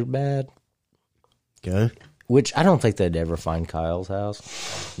 really bad, Okay. which I don't think they'd ever find Kyle's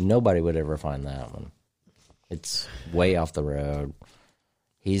house. Nobody would ever find that one. It's way off the road.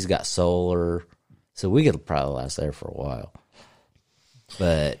 He's got solar, so we could probably last there for a while.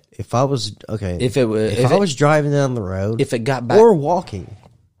 But If I was okay, if it was, if I was driving down the road, if it got back, or walking.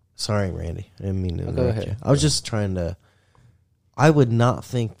 Sorry, Randy. I didn't mean to go interrupt ahead. you. I was just trying to. I would not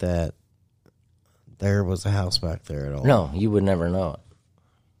think that there was a house back there at all. no, you would never know it.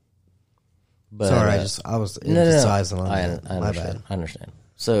 But Sorry, I was no. emphasizing on I that. My understand. bad. I understand.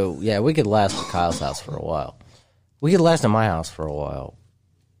 So yeah, we could last at Kyle's house for a while. We could last at my house for a while.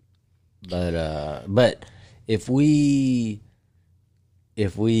 But if we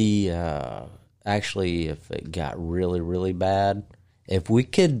actually, if it got really, really bad, if we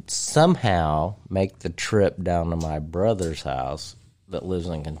could somehow make the trip down to my brother's house, that lives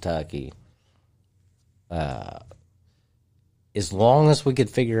in Kentucky, as long as we could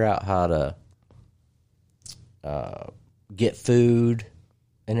figure out how to get food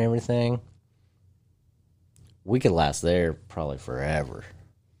and everything, we could last there probably forever.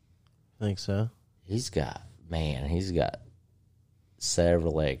 Think so? He's got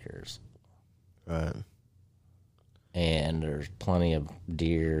several acres. Right. And there's plenty of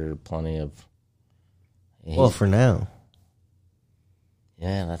deer, Well, for now.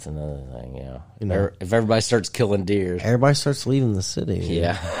 Yeah, that's another thing, yeah. You know, if everybody starts killing deer. Everybody starts leaving the city.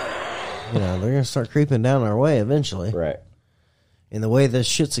 Yeah. You know, they're going to start creeping down our way eventually. Right. And the way this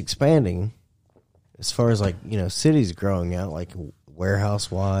shit's expanding, as far as, like, you know, cities growing out, like,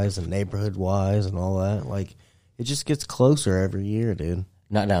 warehouse-wise and neighborhood-wise and all that, like, it just gets closer every year, dude.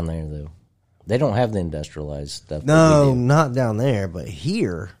 Not down there, though. They don't have the industrialized stuff. No, not down there, but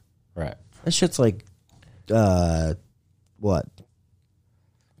here. Right. That shit's like, what,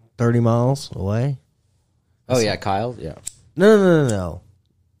 30 miles away? Oh, yeah, Kyle? Yeah. No.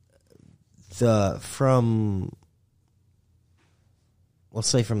 From, let's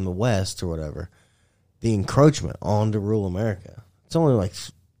say from the west or whatever, the encroachment onto rural America, it's only like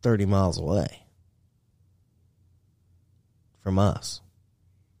 30 miles away from us.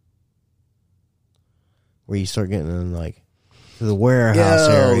 Where you start getting in, like, to the warehouse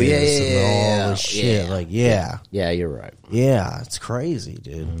areas and all this shit. Yeah. Like, yeah. Yeah, you're right. Yeah, it's crazy,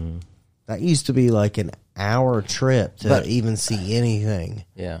 dude. Mm-hmm. That used to be like an hour trip to even see anything.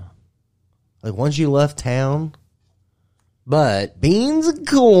 Yeah. Like, once you left town, but beans and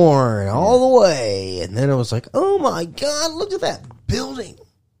corn all the way. And then it was like, oh, my God, look at that building.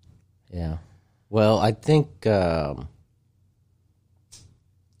 Yeah. Well, I think...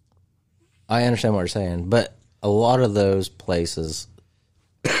 I understand what you're saying, but a lot of those places,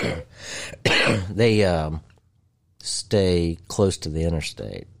 they stay close to the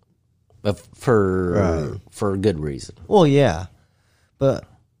interstate, but for a good reason. Well, yeah, but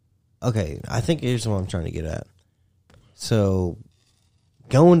okay. I think here's what I'm trying to get at. So,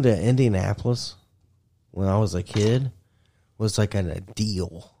 going to Indianapolis when I was a kid was like a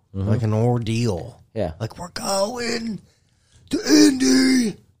deal, like an ordeal. Yeah, like we're going to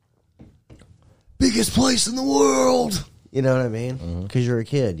Indy. Biggest place in the world. You know what I mean? Because you're a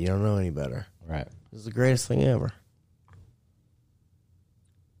kid. You don't know any better. Right. It's the greatest thing ever.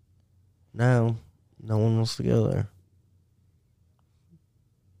 Now, no one wants to go there.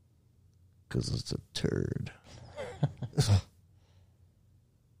 Because it's a turd.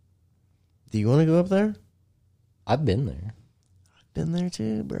 Do you want to go up there? I've been there. I've been there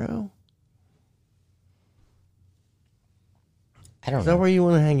too, bro. I don't know. Is that where you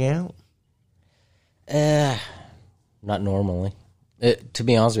want to hang out? Not normally. To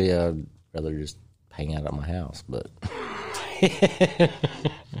be honest with you, I'd rather just hang out at my house, but I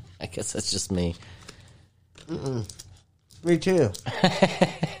guess that's just me. Me too.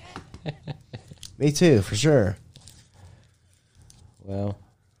 Me too, for sure. Well,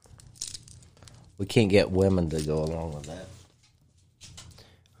 we can't get women to go along with that.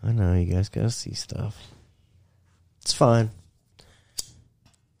 I know, you guys gotta see stuff. It's fine.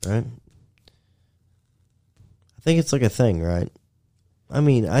 Right? I think it's like a thing, right? I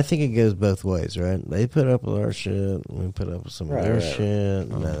mean, I think it goes both ways, right? They put up with our shit, and we put up with some of their shit,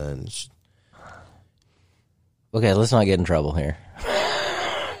 and then... Okay, let's not get in trouble here.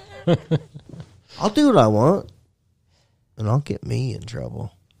 I'll do what I want, and I'll get me in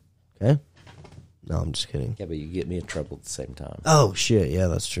trouble. Okay? No, I'm just kidding. Yeah, but you get me in trouble at the same time. Oh, shit. Yeah,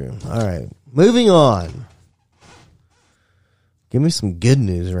 that's true. All right. Moving on. Give me some good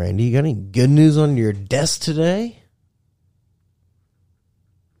news, Randy. You got any good news on your desk today?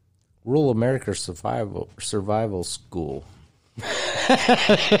 Rural America Survival School. That's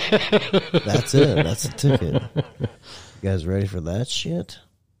it. That's the ticket. You guys ready for that shit?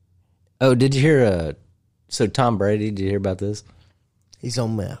 Oh, did you hear? So Tom Brady, did you hear about this? He's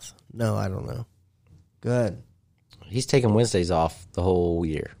on meth. No, I don't know. Go ahead. He's taking Wednesdays off the whole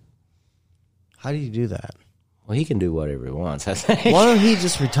year. How do you do that? Well, he can do whatever he wants, I think. Why don't he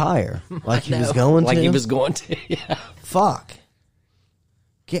just retire? Like he was going to? Like he was going to, yeah. Fuck.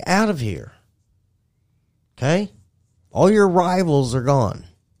 Get out of here. Okay? All your rivals are gone.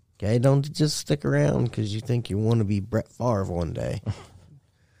 Okay? Don't just stick around because you think you want to be Brett Favre one day.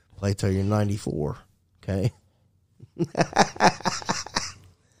 Play till you're 94. Okay?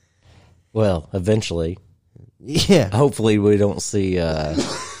 Well, eventually. Yeah. Hopefully we don't see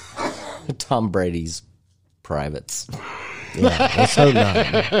Tom Brady's privates. Yeah, let's hope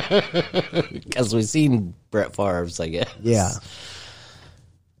not. Because we've seen Brett Favre's, I guess. Yeah.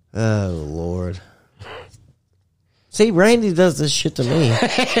 Oh, Lord. See, Randy does this shit to me.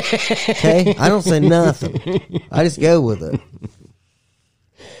 Okay? I don't say nothing. I just go with it.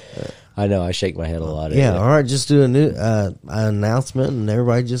 I know. I shake my head a lot. Yeah, all right. Just do a new announcement, and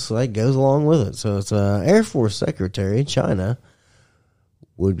everybody just like goes along with it. So it's Air Force Secretary China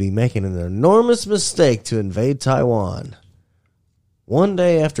would be making an enormous mistake to invade Taiwan. One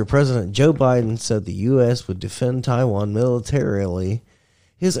day after President Joe Biden said the U.S. would defend Taiwan militarily,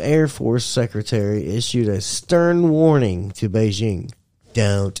 his Air Force Secretary issued a stern warning to Beijing.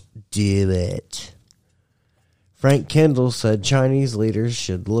 Don't do it. Frank Kendall said Chinese leaders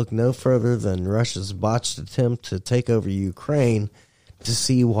should look no further than Russia's botched attempt to take over Ukraine to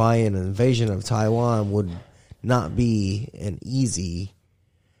see why an invasion of Taiwan would not be an easy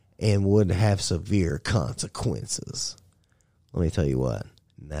and would have severe consequences. Let me tell you what.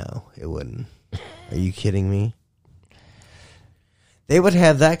 No, it wouldn't. Are you kidding me? They would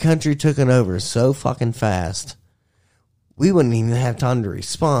have that country taken over so fucking fast, we wouldn't even have time to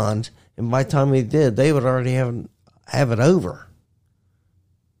respond. And by the time we did, they would already have it over.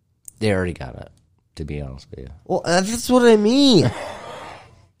 They already got it, to be honest with you. Well, that's what I mean.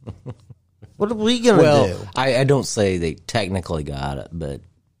 What are we going to do? I don't say they technically got it, but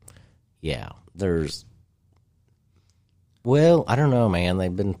yeah, there's... Well, I don't know, man.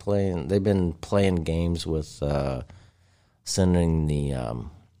 They've been playing games with sending the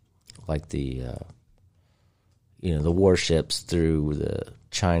the warships through the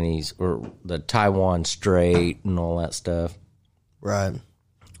Chinese or the Taiwan Strait and all that stuff. Right.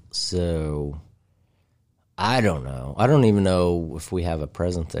 So I don't know. I don't even know if we have a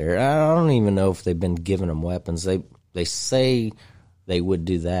presence there. I don't even know if they've been giving them weapons. They say they would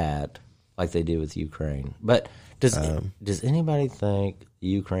do that like they do with Ukraine. But does anybody think the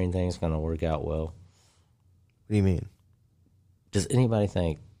Ukraine thing is going to work out well? What do you mean? Does anybody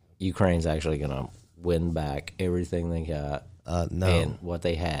think Ukraine's actually going to win back everything they got? No. And what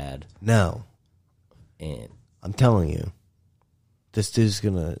they had? No. And I'm telling you, this dude's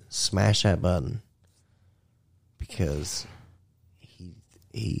going to smash that button because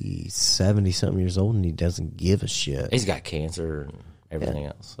he's 70-something years old and he doesn't give a shit. He's got cancer and everything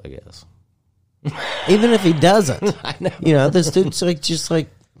else, I guess. Even if he doesn't. I know. This dude's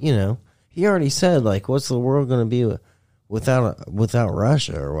he already said, like, what's the world going to be without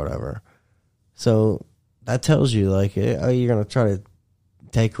Russia or whatever. So that tells you, like, oh, you're going to try to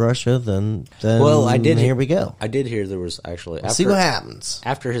take Russia, then well, I did. Here we go. I did hear there was actually... See what happens.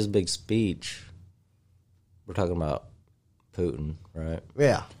 After his big speech, we're talking about Putin, right?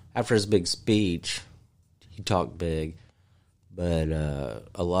 Yeah. After his big speech, he talked big, but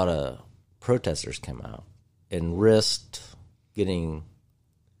a lot of protesters came out and risked getting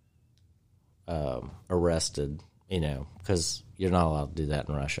arrested, because you're not allowed to do that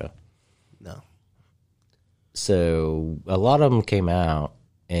in Russia. No. So a lot of them came out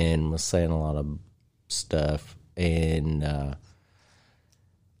and was saying a lot of stuff, and I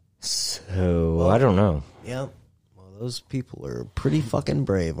don't know. Yeah. Well, those people are pretty fucking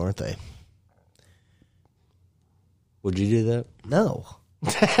brave, aren't they? Would you do that? No.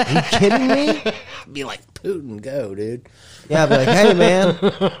 Are you kidding me? I'd be like, Putin, go, dude. Yeah, I'd be like, hey, man.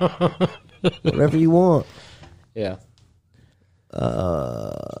 Whatever you want. Yeah.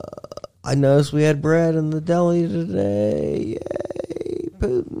 I noticed we had bread in the deli today. Yay,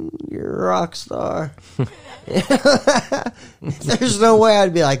 Putin, you're a rock star. There's no way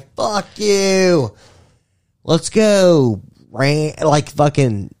I'd be like, fuck you. Let's go. Like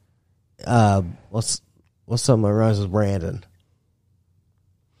fucking, what's something that rhymes with Brandon?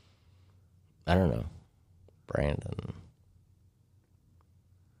 I don't know. Brandon.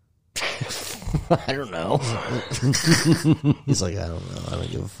 I don't know. He's like, I don't know. I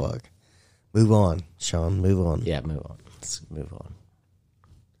don't give a fuck. Move on, Sean. Move on. Yeah, move on. Let's move on.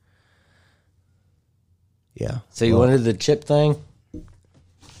 Yeah. So you wanted the chip thing?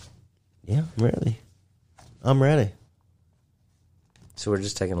 Yeah, I'm ready. I'm ready. So we're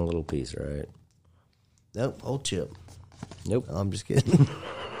just taking a little piece, right? Nope, whole chip. Nope. I'm just kidding.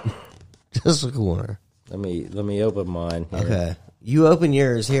 Just a corner. Let me open mine here. Okay. You open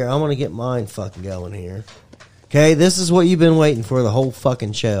yours here. I'm going to get mine fucking going here. Okay, this is what you've been waiting for the whole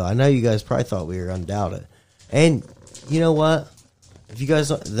fucking show. I know you guys probably thought we were going to doubt it. And you know what? If you guys,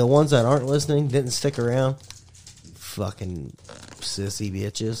 the ones that aren't listening, didn't stick around, fucking sissy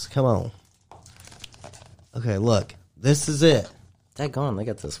bitches, come on. Okay, look. This is it. Daggone, they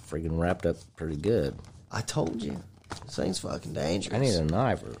got this freaking wrapped up pretty good. I told you. This thing's fucking dangerous. I need a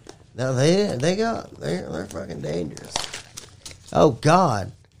knife. No, they're fucking dangerous. Oh,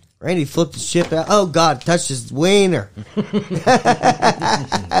 God. Randy flipped his chip out. Oh, God, touched his wiener.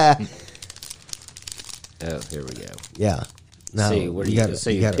 Oh, Here we go. Yeah. No, See, what do you gotta, so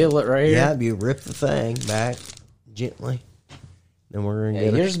you gotta, peel it right here? Yeah, you rip the thing back gently. Then we're going to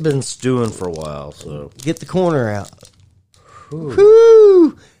get yours been stewing for a while, so. Get the corner out.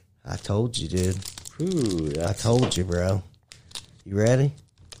 Whoo! I told you, dude. Ooh, I told you, bro. You ready?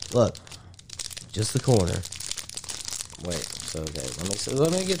 Look. Just the corner. Wait, so okay.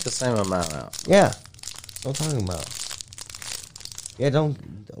 Let me get the same amount out. Yeah. That's what I'm talking about.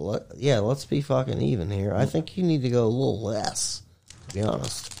 Yeah, let's be fucking even here. I think you need to go a little less, to be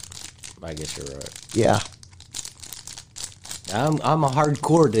honest. I guess you're right. Yeah. I'm a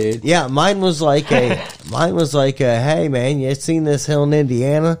hardcore dude. Yeah, mine was like a, hey man, you seen this hill in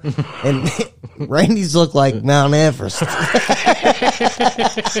Indiana? And Randy's look like Mount Everest.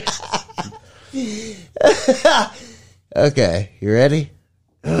 Okay, you ready?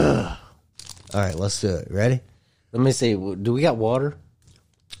 All right, let's do it. Ready? Let me see. Do we got water?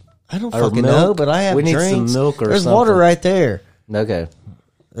 I don't Or fucking milk? know, but I have We need some drinks. milk or There's something. water right there. Okay.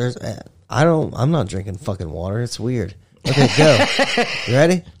 I'm not drinking fucking water. It's weird. Okay, go. You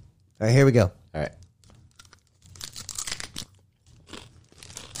ready? All right, here we go. All right.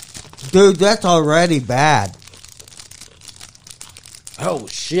 Dude, that's already bad. Oh,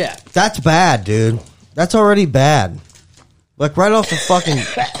 shit. That's bad, dude. That's already bad. Like, right off the fucking...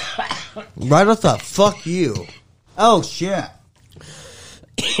 right off the fuck you. Oh, shit.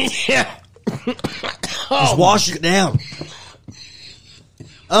 Yeah. Just wash it down.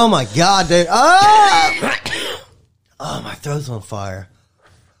 Oh, my God, dude. Oh, my throat's on fire.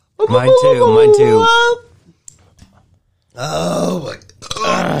 Mine too. Oh, my...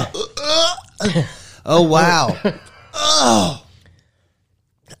 Oh, wow.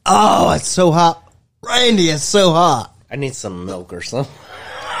 Oh, it's so hot. Randy, it's so hot. I need some milk or something.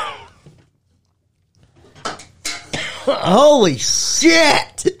 Holy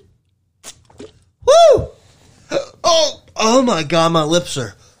shit. Woo. Oh my God, my lips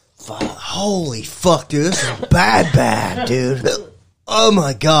are... Holy fuck, dude. This is bad, dude. Oh,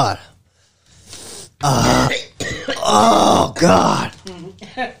 my God. Oh, God.